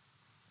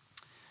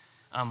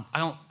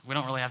 We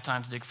don't really have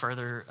time to dig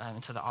further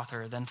into the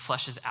author then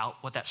fleshes out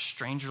what that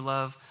stranger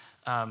love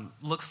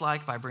looks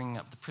like by bringing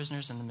up the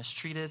prisoners and the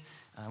mistreated.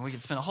 We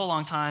could spend a whole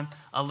long time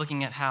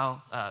looking at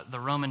how the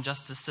Roman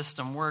justice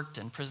system worked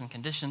and prison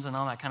conditions and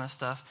all that kind of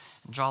stuff,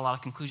 and draw a lot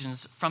of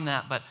conclusions from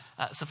that. But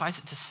suffice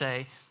it to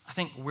say, I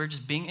think we're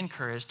just being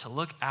encouraged to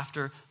look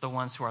after the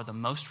ones who are the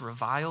most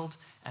reviled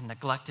and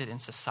neglected in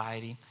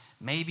society,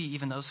 maybe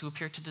even those who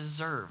appear to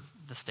deserve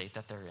the state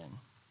that they're in.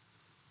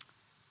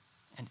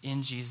 And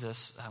in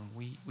Jesus,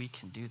 we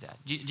can do that.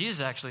 Jesus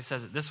actually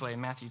says it this way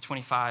in Matthew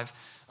 25,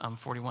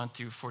 41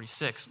 through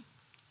 46,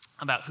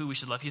 about who we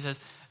should love. He says,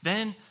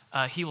 then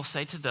he will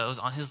say to those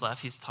on his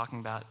left, he's talking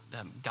about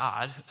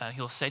God,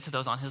 he will say to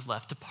those on his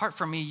left, depart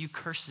from me, you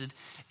cursed,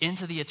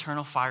 into the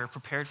eternal fire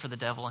prepared for the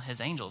devil and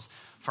his angels.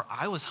 For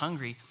I was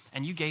hungry,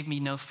 and you gave me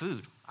no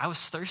food. I was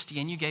thirsty,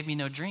 and you gave me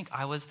no drink.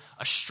 I was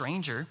a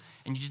stranger,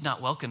 and you did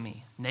not welcome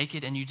me.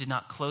 Naked, and you did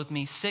not clothe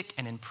me. Sick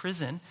and in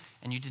prison,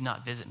 and you did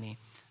not visit me.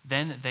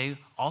 Then they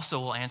also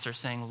will answer,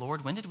 saying,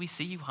 Lord, when did we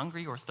see you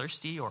hungry or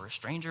thirsty or a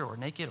stranger or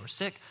naked or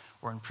sick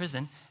or in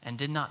prison and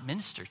did not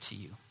minister to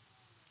you?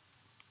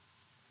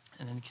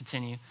 And then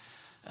continue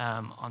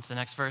on to the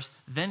next verse.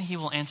 Then he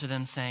will answer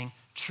them, saying,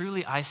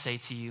 truly I say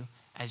to you,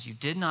 as you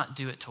did not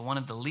do it to one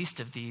of the least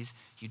of these,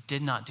 you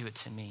did not do it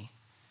to me.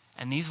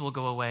 And these will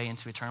go away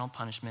into eternal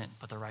punishment,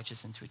 but the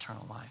righteous into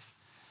eternal life.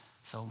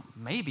 So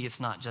maybe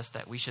it's not just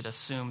that we should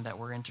assume that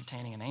we're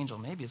entertaining an angel.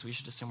 Maybe it's we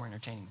should assume we're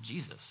entertaining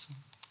Jesus.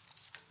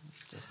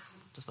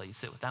 Just let you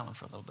sit with that one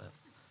for a little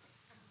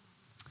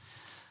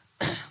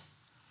bit.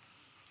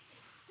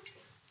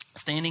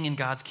 Standing in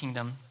God's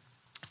kingdom,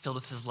 filled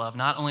with his love,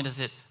 not only does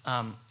it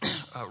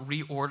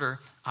reorder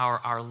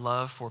our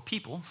love for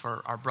people,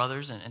 for our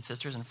brothers and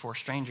sisters and for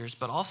strangers,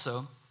 but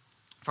also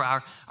for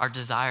our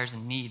desires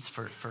and needs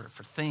for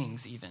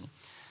things even.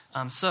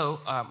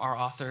 Our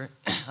author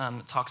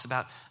talks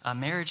about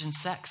marriage and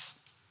sex.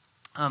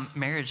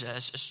 Marriage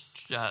as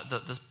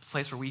the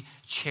place where we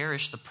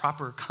cherish the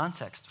proper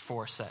context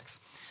for sex.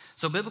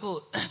 So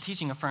biblical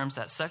teaching affirms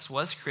that sex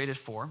was created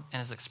for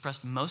and is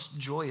expressed most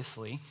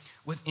joyously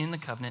within the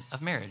covenant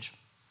of marriage.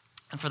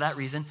 And for that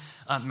reason,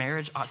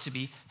 marriage ought to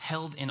be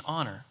held in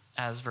honor,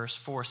 as verse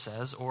 4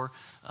 says, or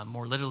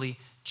more literally,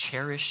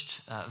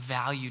 cherished,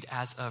 valued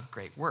as of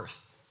great worth.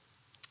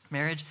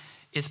 Marriage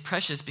is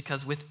precious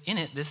because within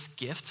it, this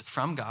gift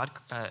from God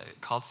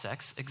called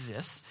sex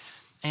exists.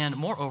 And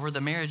moreover,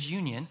 the marriage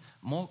union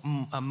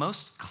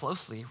most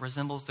closely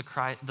resembles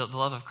the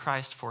love of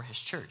Christ for his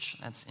church.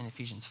 That's in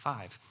Ephesians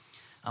 5,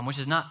 which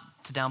is not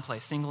to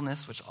downplay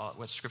singleness, which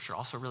Scripture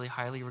also really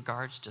highly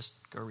regards. Just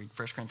go read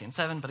 1 Corinthians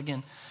 7. But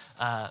again,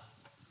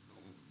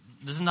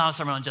 this is not a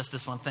sermon on just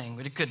this one thing,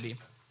 but it could be.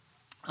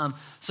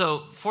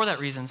 So for that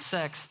reason,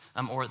 sex,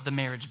 or the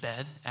marriage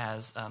bed,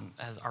 as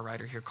our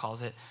writer here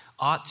calls it,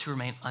 ought to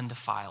remain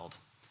undefiled.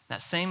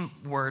 That same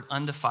word,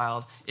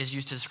 undefiled, is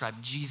used to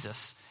describe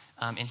Jesus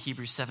in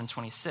Hebrews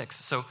 7:26.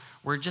 So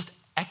we're just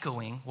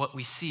echoing what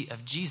we see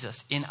of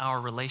Jesus in our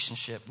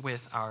relationship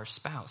with our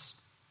spouse.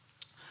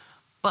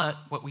 But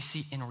what we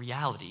see in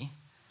reality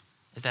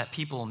is that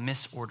people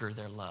misorder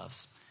their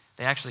loves.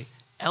 They actually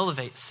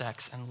elevate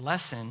sex and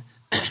lessen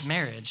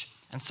marriage.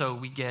 And so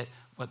we get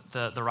what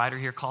the writer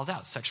here calls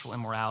out, sexual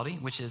immorality,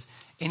 which is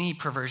any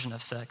perversion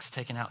of sex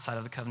taken outside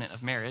of the covenant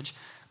of marriage.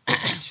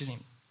 Excuse me.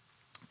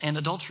 And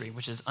adultery,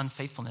 which is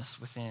unfaithfulness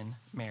within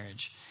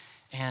marriage.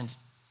 And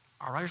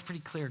our writer's pretty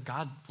clear.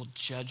 God will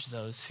judge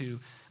those who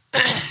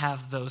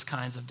have those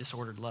kinds of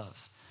disordered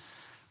loves.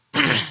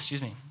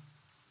 Excuse me.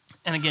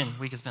 And again,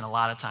 we could spend a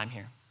lot of time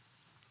here.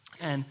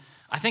 And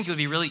I think it would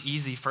be really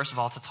easy, first of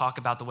all, to talk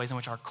about the ways in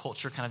which our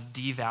culture kind of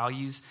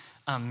devalues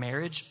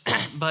marriage.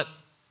 But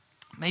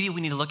maybe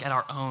we need to look at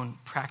our own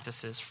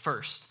practices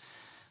first.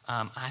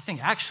 I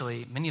think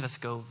actually many of us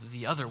go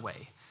the other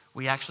way.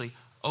 We actually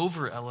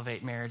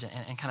over-elevate marriage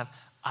and kind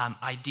of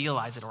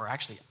idealize it, or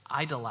actually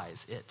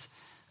idolize it.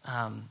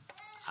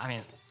 I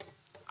mean,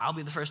 I'll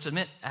be the first to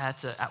admit,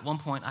 at one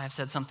point I have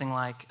said something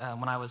like,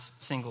 when I was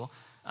single,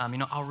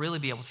 I'll really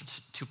be able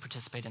to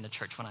participate in the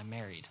church when I'm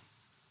married.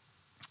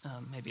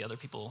 Maybe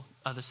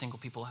other single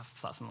people have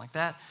thought something like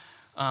that.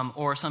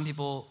 Or some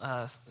people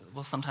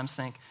will sometimes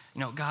think,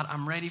 God,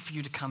 I'm ready for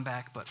you to come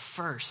back, but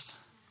first,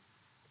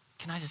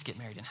 can I just get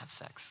married and have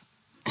sex?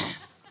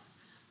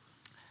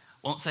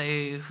 Won't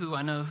say who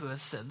I know who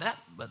has said that,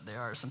 but there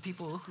are some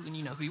people who, and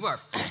you know who you are.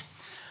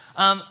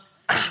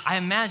 I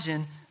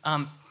imagine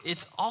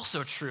it's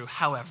also true,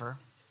 however,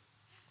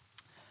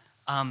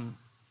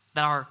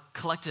 that our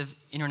collective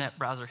internet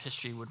browser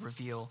history would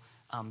reveal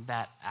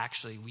that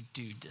actually we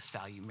do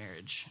disvalue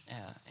marriage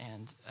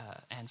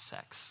and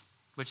sex,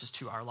 which is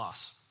to our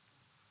loss.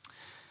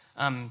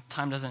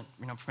 Time doesn't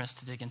permit us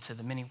to dig into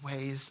the many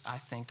ways I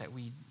think that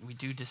we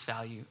do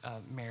disvalue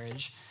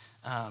marriage,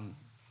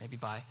 maybe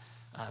by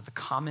the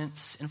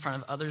comments in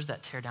front of others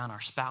that tear down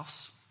our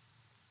spouse,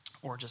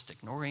 or just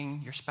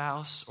ignoring your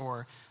spouse,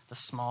 or the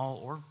small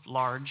or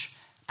large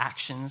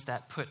actions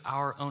that put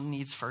our own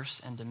needs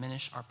first and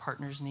diminish our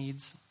partner's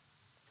needs.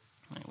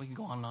 We can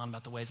go on and on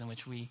about the ways in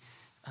which we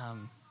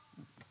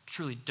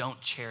truly don't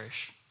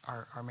cherish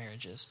our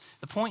marriages.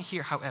 The point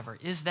here, however,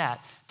 is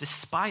that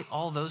despite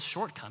all those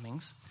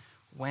shortcomings,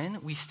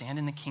 when we stand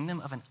in the kingdom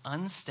of an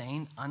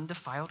unstained,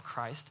 undefiled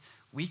Christ,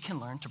 we can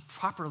learn to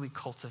properly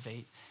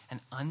cultivate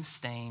an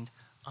unstained,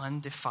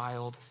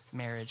 undefiled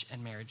marriage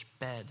and marriage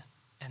bed.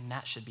 And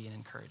that should be an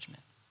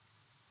encouragement.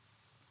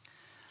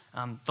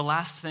 The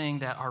last thing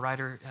that our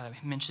writer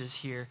mentions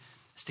here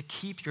is to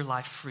keep your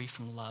life free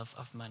from love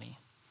of money.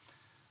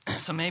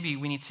 So maybe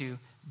we need to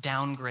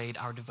downgrade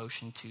our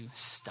devotion to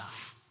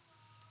stuff.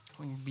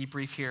 Let me be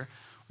brief here.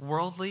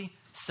 Worldly,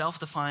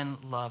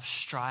 self-defined love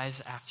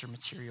strives after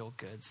material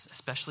goods,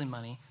 especially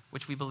money,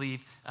 which we believe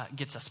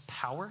gets us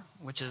power,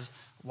 which is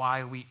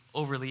why we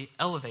overly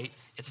elevate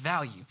its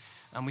value.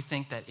 We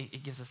think that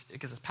it gives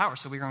us power,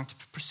 so we're going to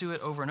pursue it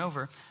over and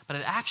over, but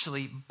it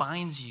actually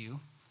binds you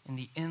in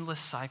the endless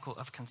cycle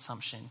of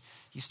consumption.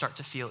 You start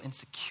to feel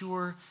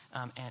insecure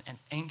and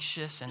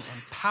anxious and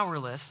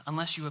powerless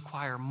unless you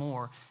acquire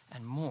more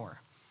and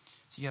more.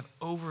 So you have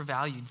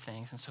overvalued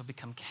things and so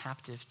become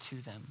captive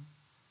to them.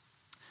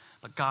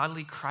 But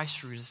godly,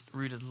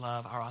 Christ-rooted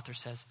love, our author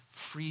says,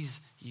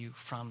 frees you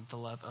from the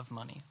love of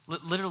money.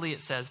 Literally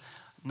it says,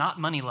 not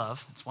money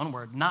love, it's one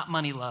word, not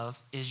money love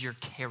is your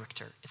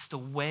character. It's the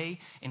way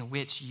in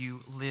which you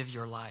live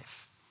your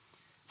life.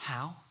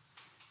 How?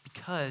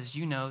 Because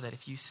you know that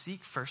if you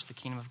seek first the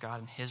kingdom of God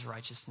and his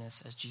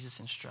righteousness, as Jesus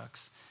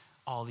instructs,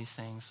 all these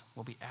things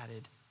will be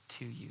added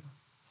to you.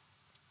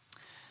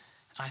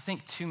 I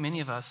think too many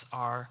of us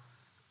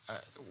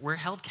we're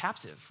held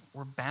captive.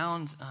 We're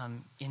bound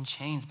in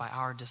chains by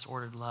our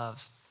disordered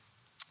loves.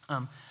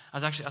 I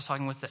was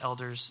talking with the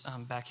elders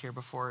back here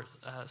before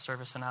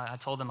service, and I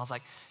told them, I was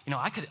like,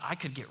 I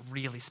could get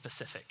really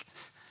specific.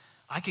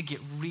 I could get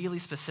really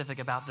specific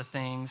about the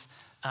things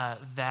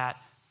that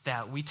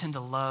that we tend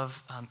to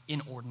love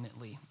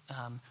inordinately,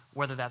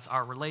 whether that's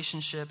our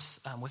relationships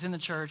within the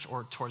church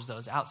or towards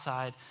those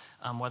outside,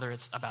 whether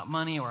it's about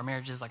money or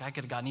marriages. Like, I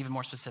could have gotten even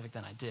more specific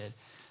than I did.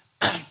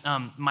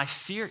 My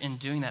fear in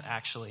doing that,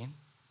 actually,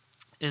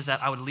 is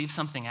that I would leave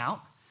something out.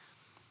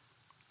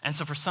 And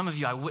so for some of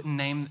you, I wouldn't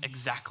name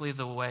exactly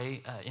the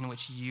way in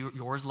which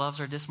yours loves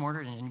are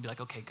disordered, and you'd be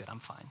like, okay, good, I'm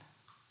fine.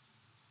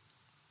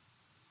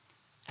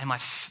 And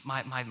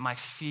my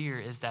fear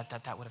is that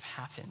would have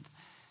happened.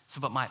 So,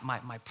 but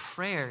my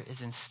prayer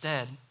is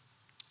instead,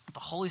 the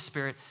Holy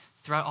Spirit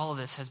throughout all of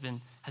this has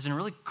been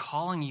really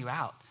calling you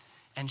out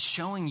and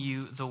showing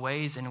you the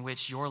ways in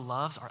which your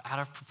loves are out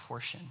of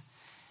proportion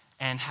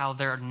and how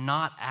they're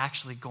not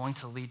actually going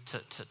to lead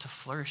to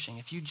flourishing.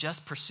 If you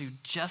just pursue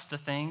just the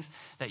things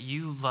that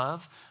you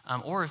love,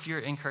 or if you're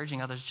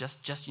encouraging others just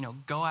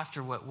go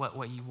after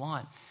what you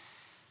want,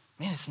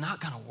 man, it's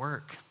not going to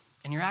work.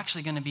 And you're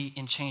actually going to be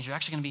in chains. You're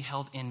actually going to be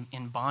held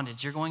in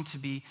bondage. You're going to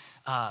be,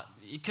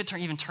 it could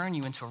even turn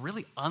you into a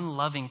really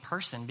unloving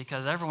person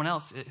because everyone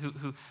else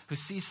who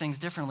sees things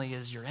differently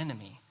is your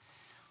enemy.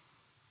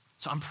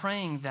 So I'm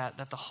praying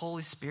that the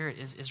Holy Spirit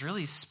is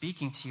really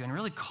speaking to you and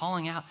really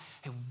calling out,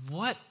 hey,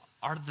 what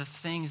are the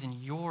things in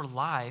your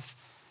life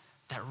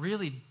that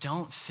really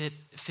don't fit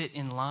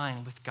in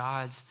line with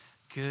God's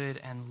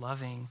good and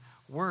loving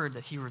word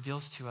that he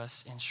reveals to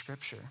us in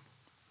Scripture?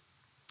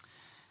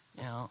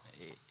 You know,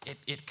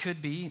 it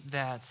could be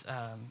that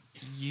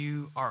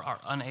you are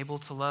unable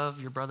to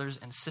love your brothers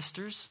and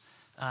sisters,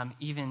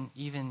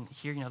 even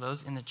here,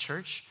 those in the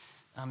church,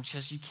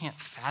 because you can't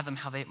fathom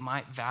how they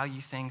might value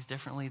things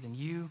differently than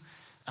you.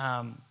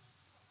 I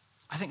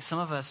think some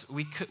of us,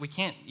 we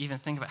can't even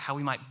think about how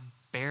we might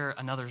bear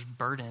another's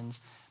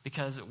burdens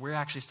because we're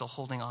actually still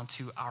holding on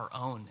to our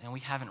own, and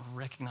we haven't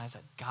recognized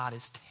that God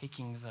is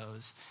taking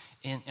those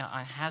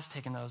has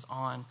taken those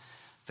on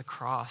the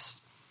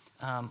cross.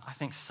 I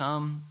think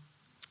some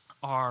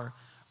are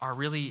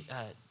really,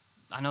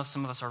 I know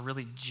some of us are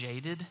really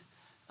jaded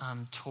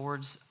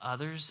towards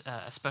others,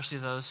 especially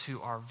those who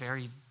are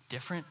very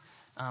different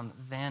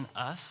than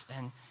us.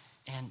 And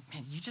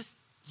man,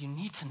 you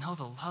need to know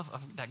the love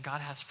that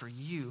God has for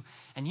you.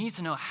 And you need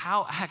to know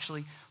how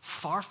actually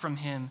far from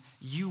him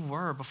you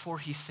were before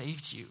he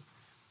saved you.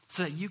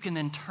 So that you can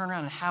then turn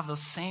around and have the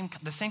same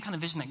kind of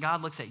vision that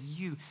God looks at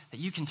you, that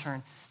you can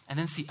turn and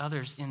then see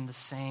others in the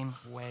same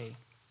way.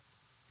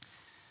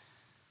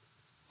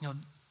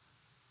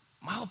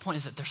 My whole point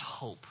is that there's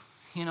hope.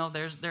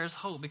 There's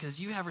hope because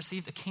you have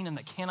received a kingdom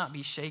that cannot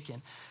be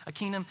shaken, a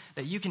kingdom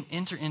that you can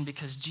enter in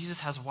because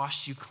Jesus has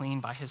washed you clean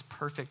by his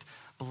perfect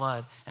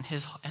blood, and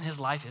his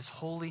life is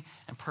holy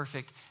and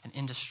perfect and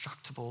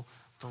indestructible.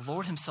 The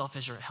Lord himself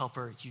is your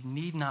helper. You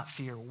need not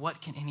fear.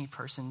 What can any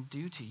person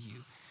do to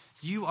you?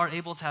 You are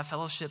able to have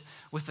fellowship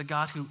with the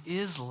God who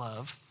is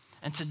love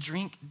and to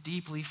drink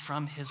deeply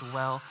from his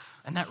well,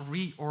 and that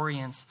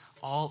reorients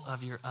all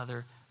of your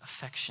other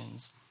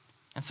affections.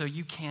 And so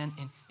you can,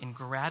 in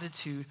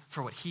gratitude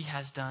for what he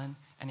has done,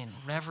 and in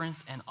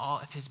reverence and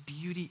awe of his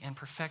beauty and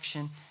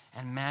perfection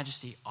and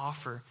majesty,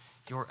 offer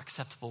your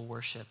acceptable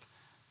worship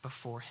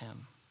before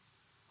him,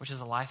 which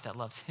is a life that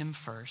loves him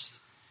first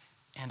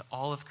and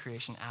all of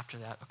creation after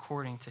that,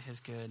 according to his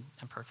good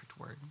and perfect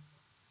word.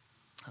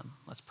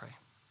 Let's pray.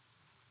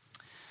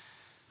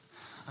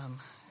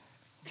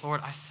 Lord,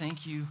 I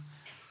thank you.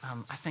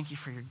 I thank you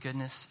for your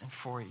goodness and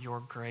for your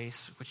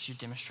grace, which you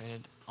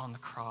demonstrated on the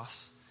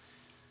cross.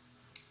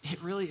 It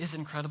really is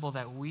incredible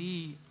that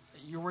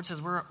your word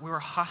says we were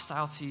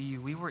hostile to you.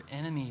 We were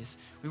enemies.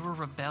 We were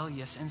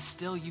rebellious. And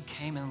still you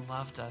came and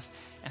loved us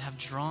and have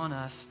drawn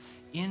us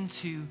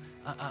into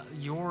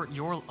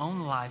your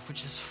own life,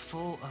 which is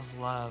full of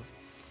love.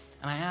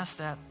 And I ask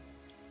that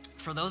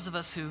for those of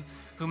us who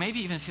maybe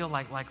even feel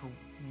like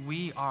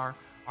we are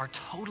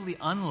totally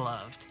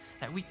unloved,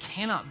 that we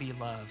cannot be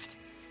loved,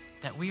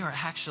 that we are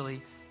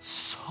actually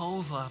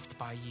so loved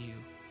by you.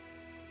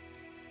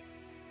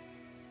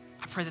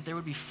 I pray that there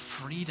would be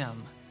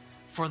freedom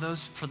for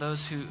those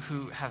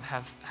who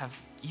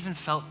have even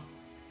felt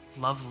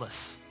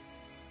loveless.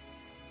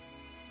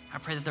 I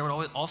pray that there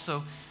would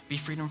also be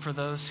freedom for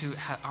those who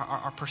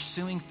are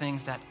pursuing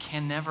things that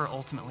can never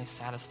ultimately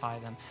satisfy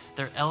them.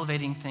 They're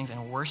elevating things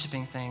and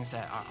worshiping things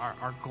that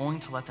are going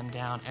to let them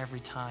down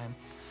every time.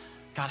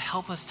 God,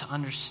 help us to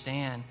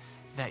understand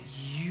that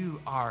you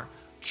are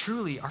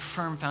truly our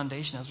firm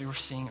foundation, as we were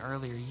seeing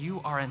earlier. You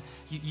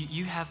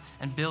have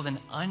and build an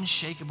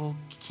unshakable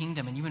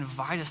kingdom, and you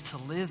invite us to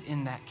live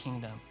in that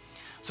kingdom.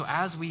 So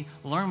as we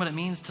learn what it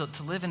means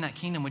to live in that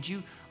kingdom, would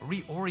you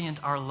reorient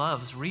our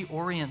loves,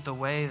 reorient the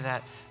way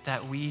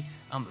that we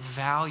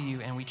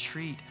value and we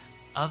treat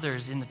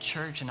others in the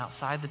church and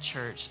outside the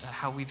church,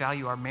 how we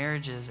value our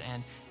marriages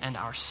and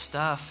our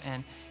stuff,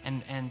 and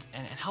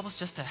help us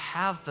just to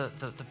have the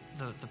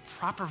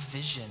proper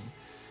vision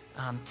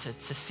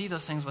to see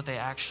those things what they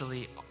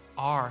actually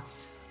are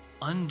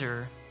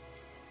under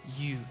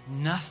you.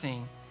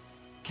 Nothing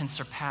can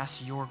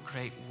surpass your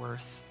great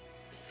worth,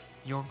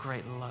 your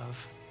great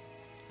love.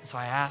 And so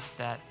I ask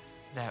that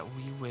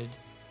we would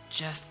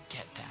just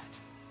get that,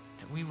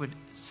 that we would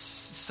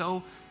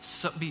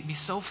be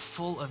so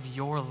full of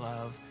your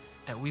love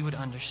that we would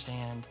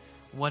understand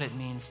what it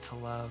means to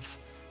love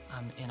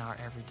in our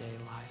everyday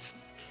life.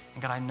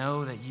 And God, I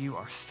know that you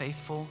are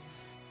faithful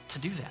to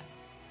do that.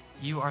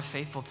 You are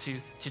faithful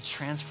to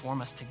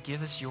transform us, to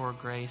give us your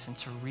grace, and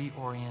to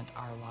reorient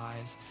our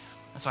lives.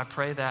 And so I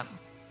pray that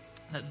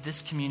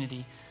this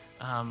community,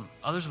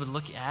 others would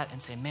look at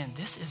and say, man,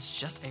 this is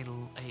just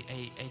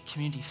a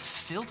community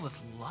filled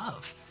with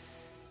love.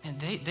 And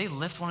they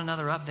lift one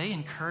another up. They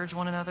encourage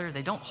one another.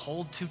 They don't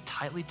hold too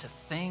tightly to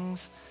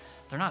things.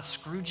 They're not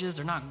Scrooges.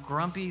 They're not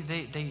grumpy.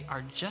 They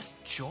are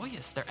just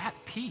joyous. They're at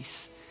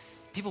peace.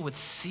 People would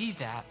see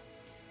that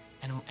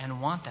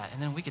and want that.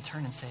 And then we could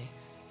turn and say,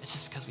 it's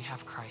just because we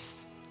have Christ.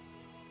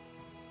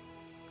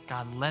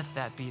 God, let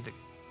that be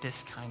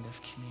this kind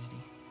of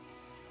community.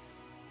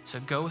 So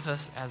go with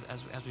us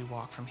as we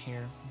walk from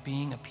here,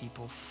 being a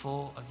people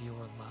full of your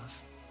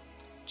love.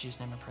 In Jesus'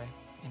 name I pray.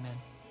 Amen.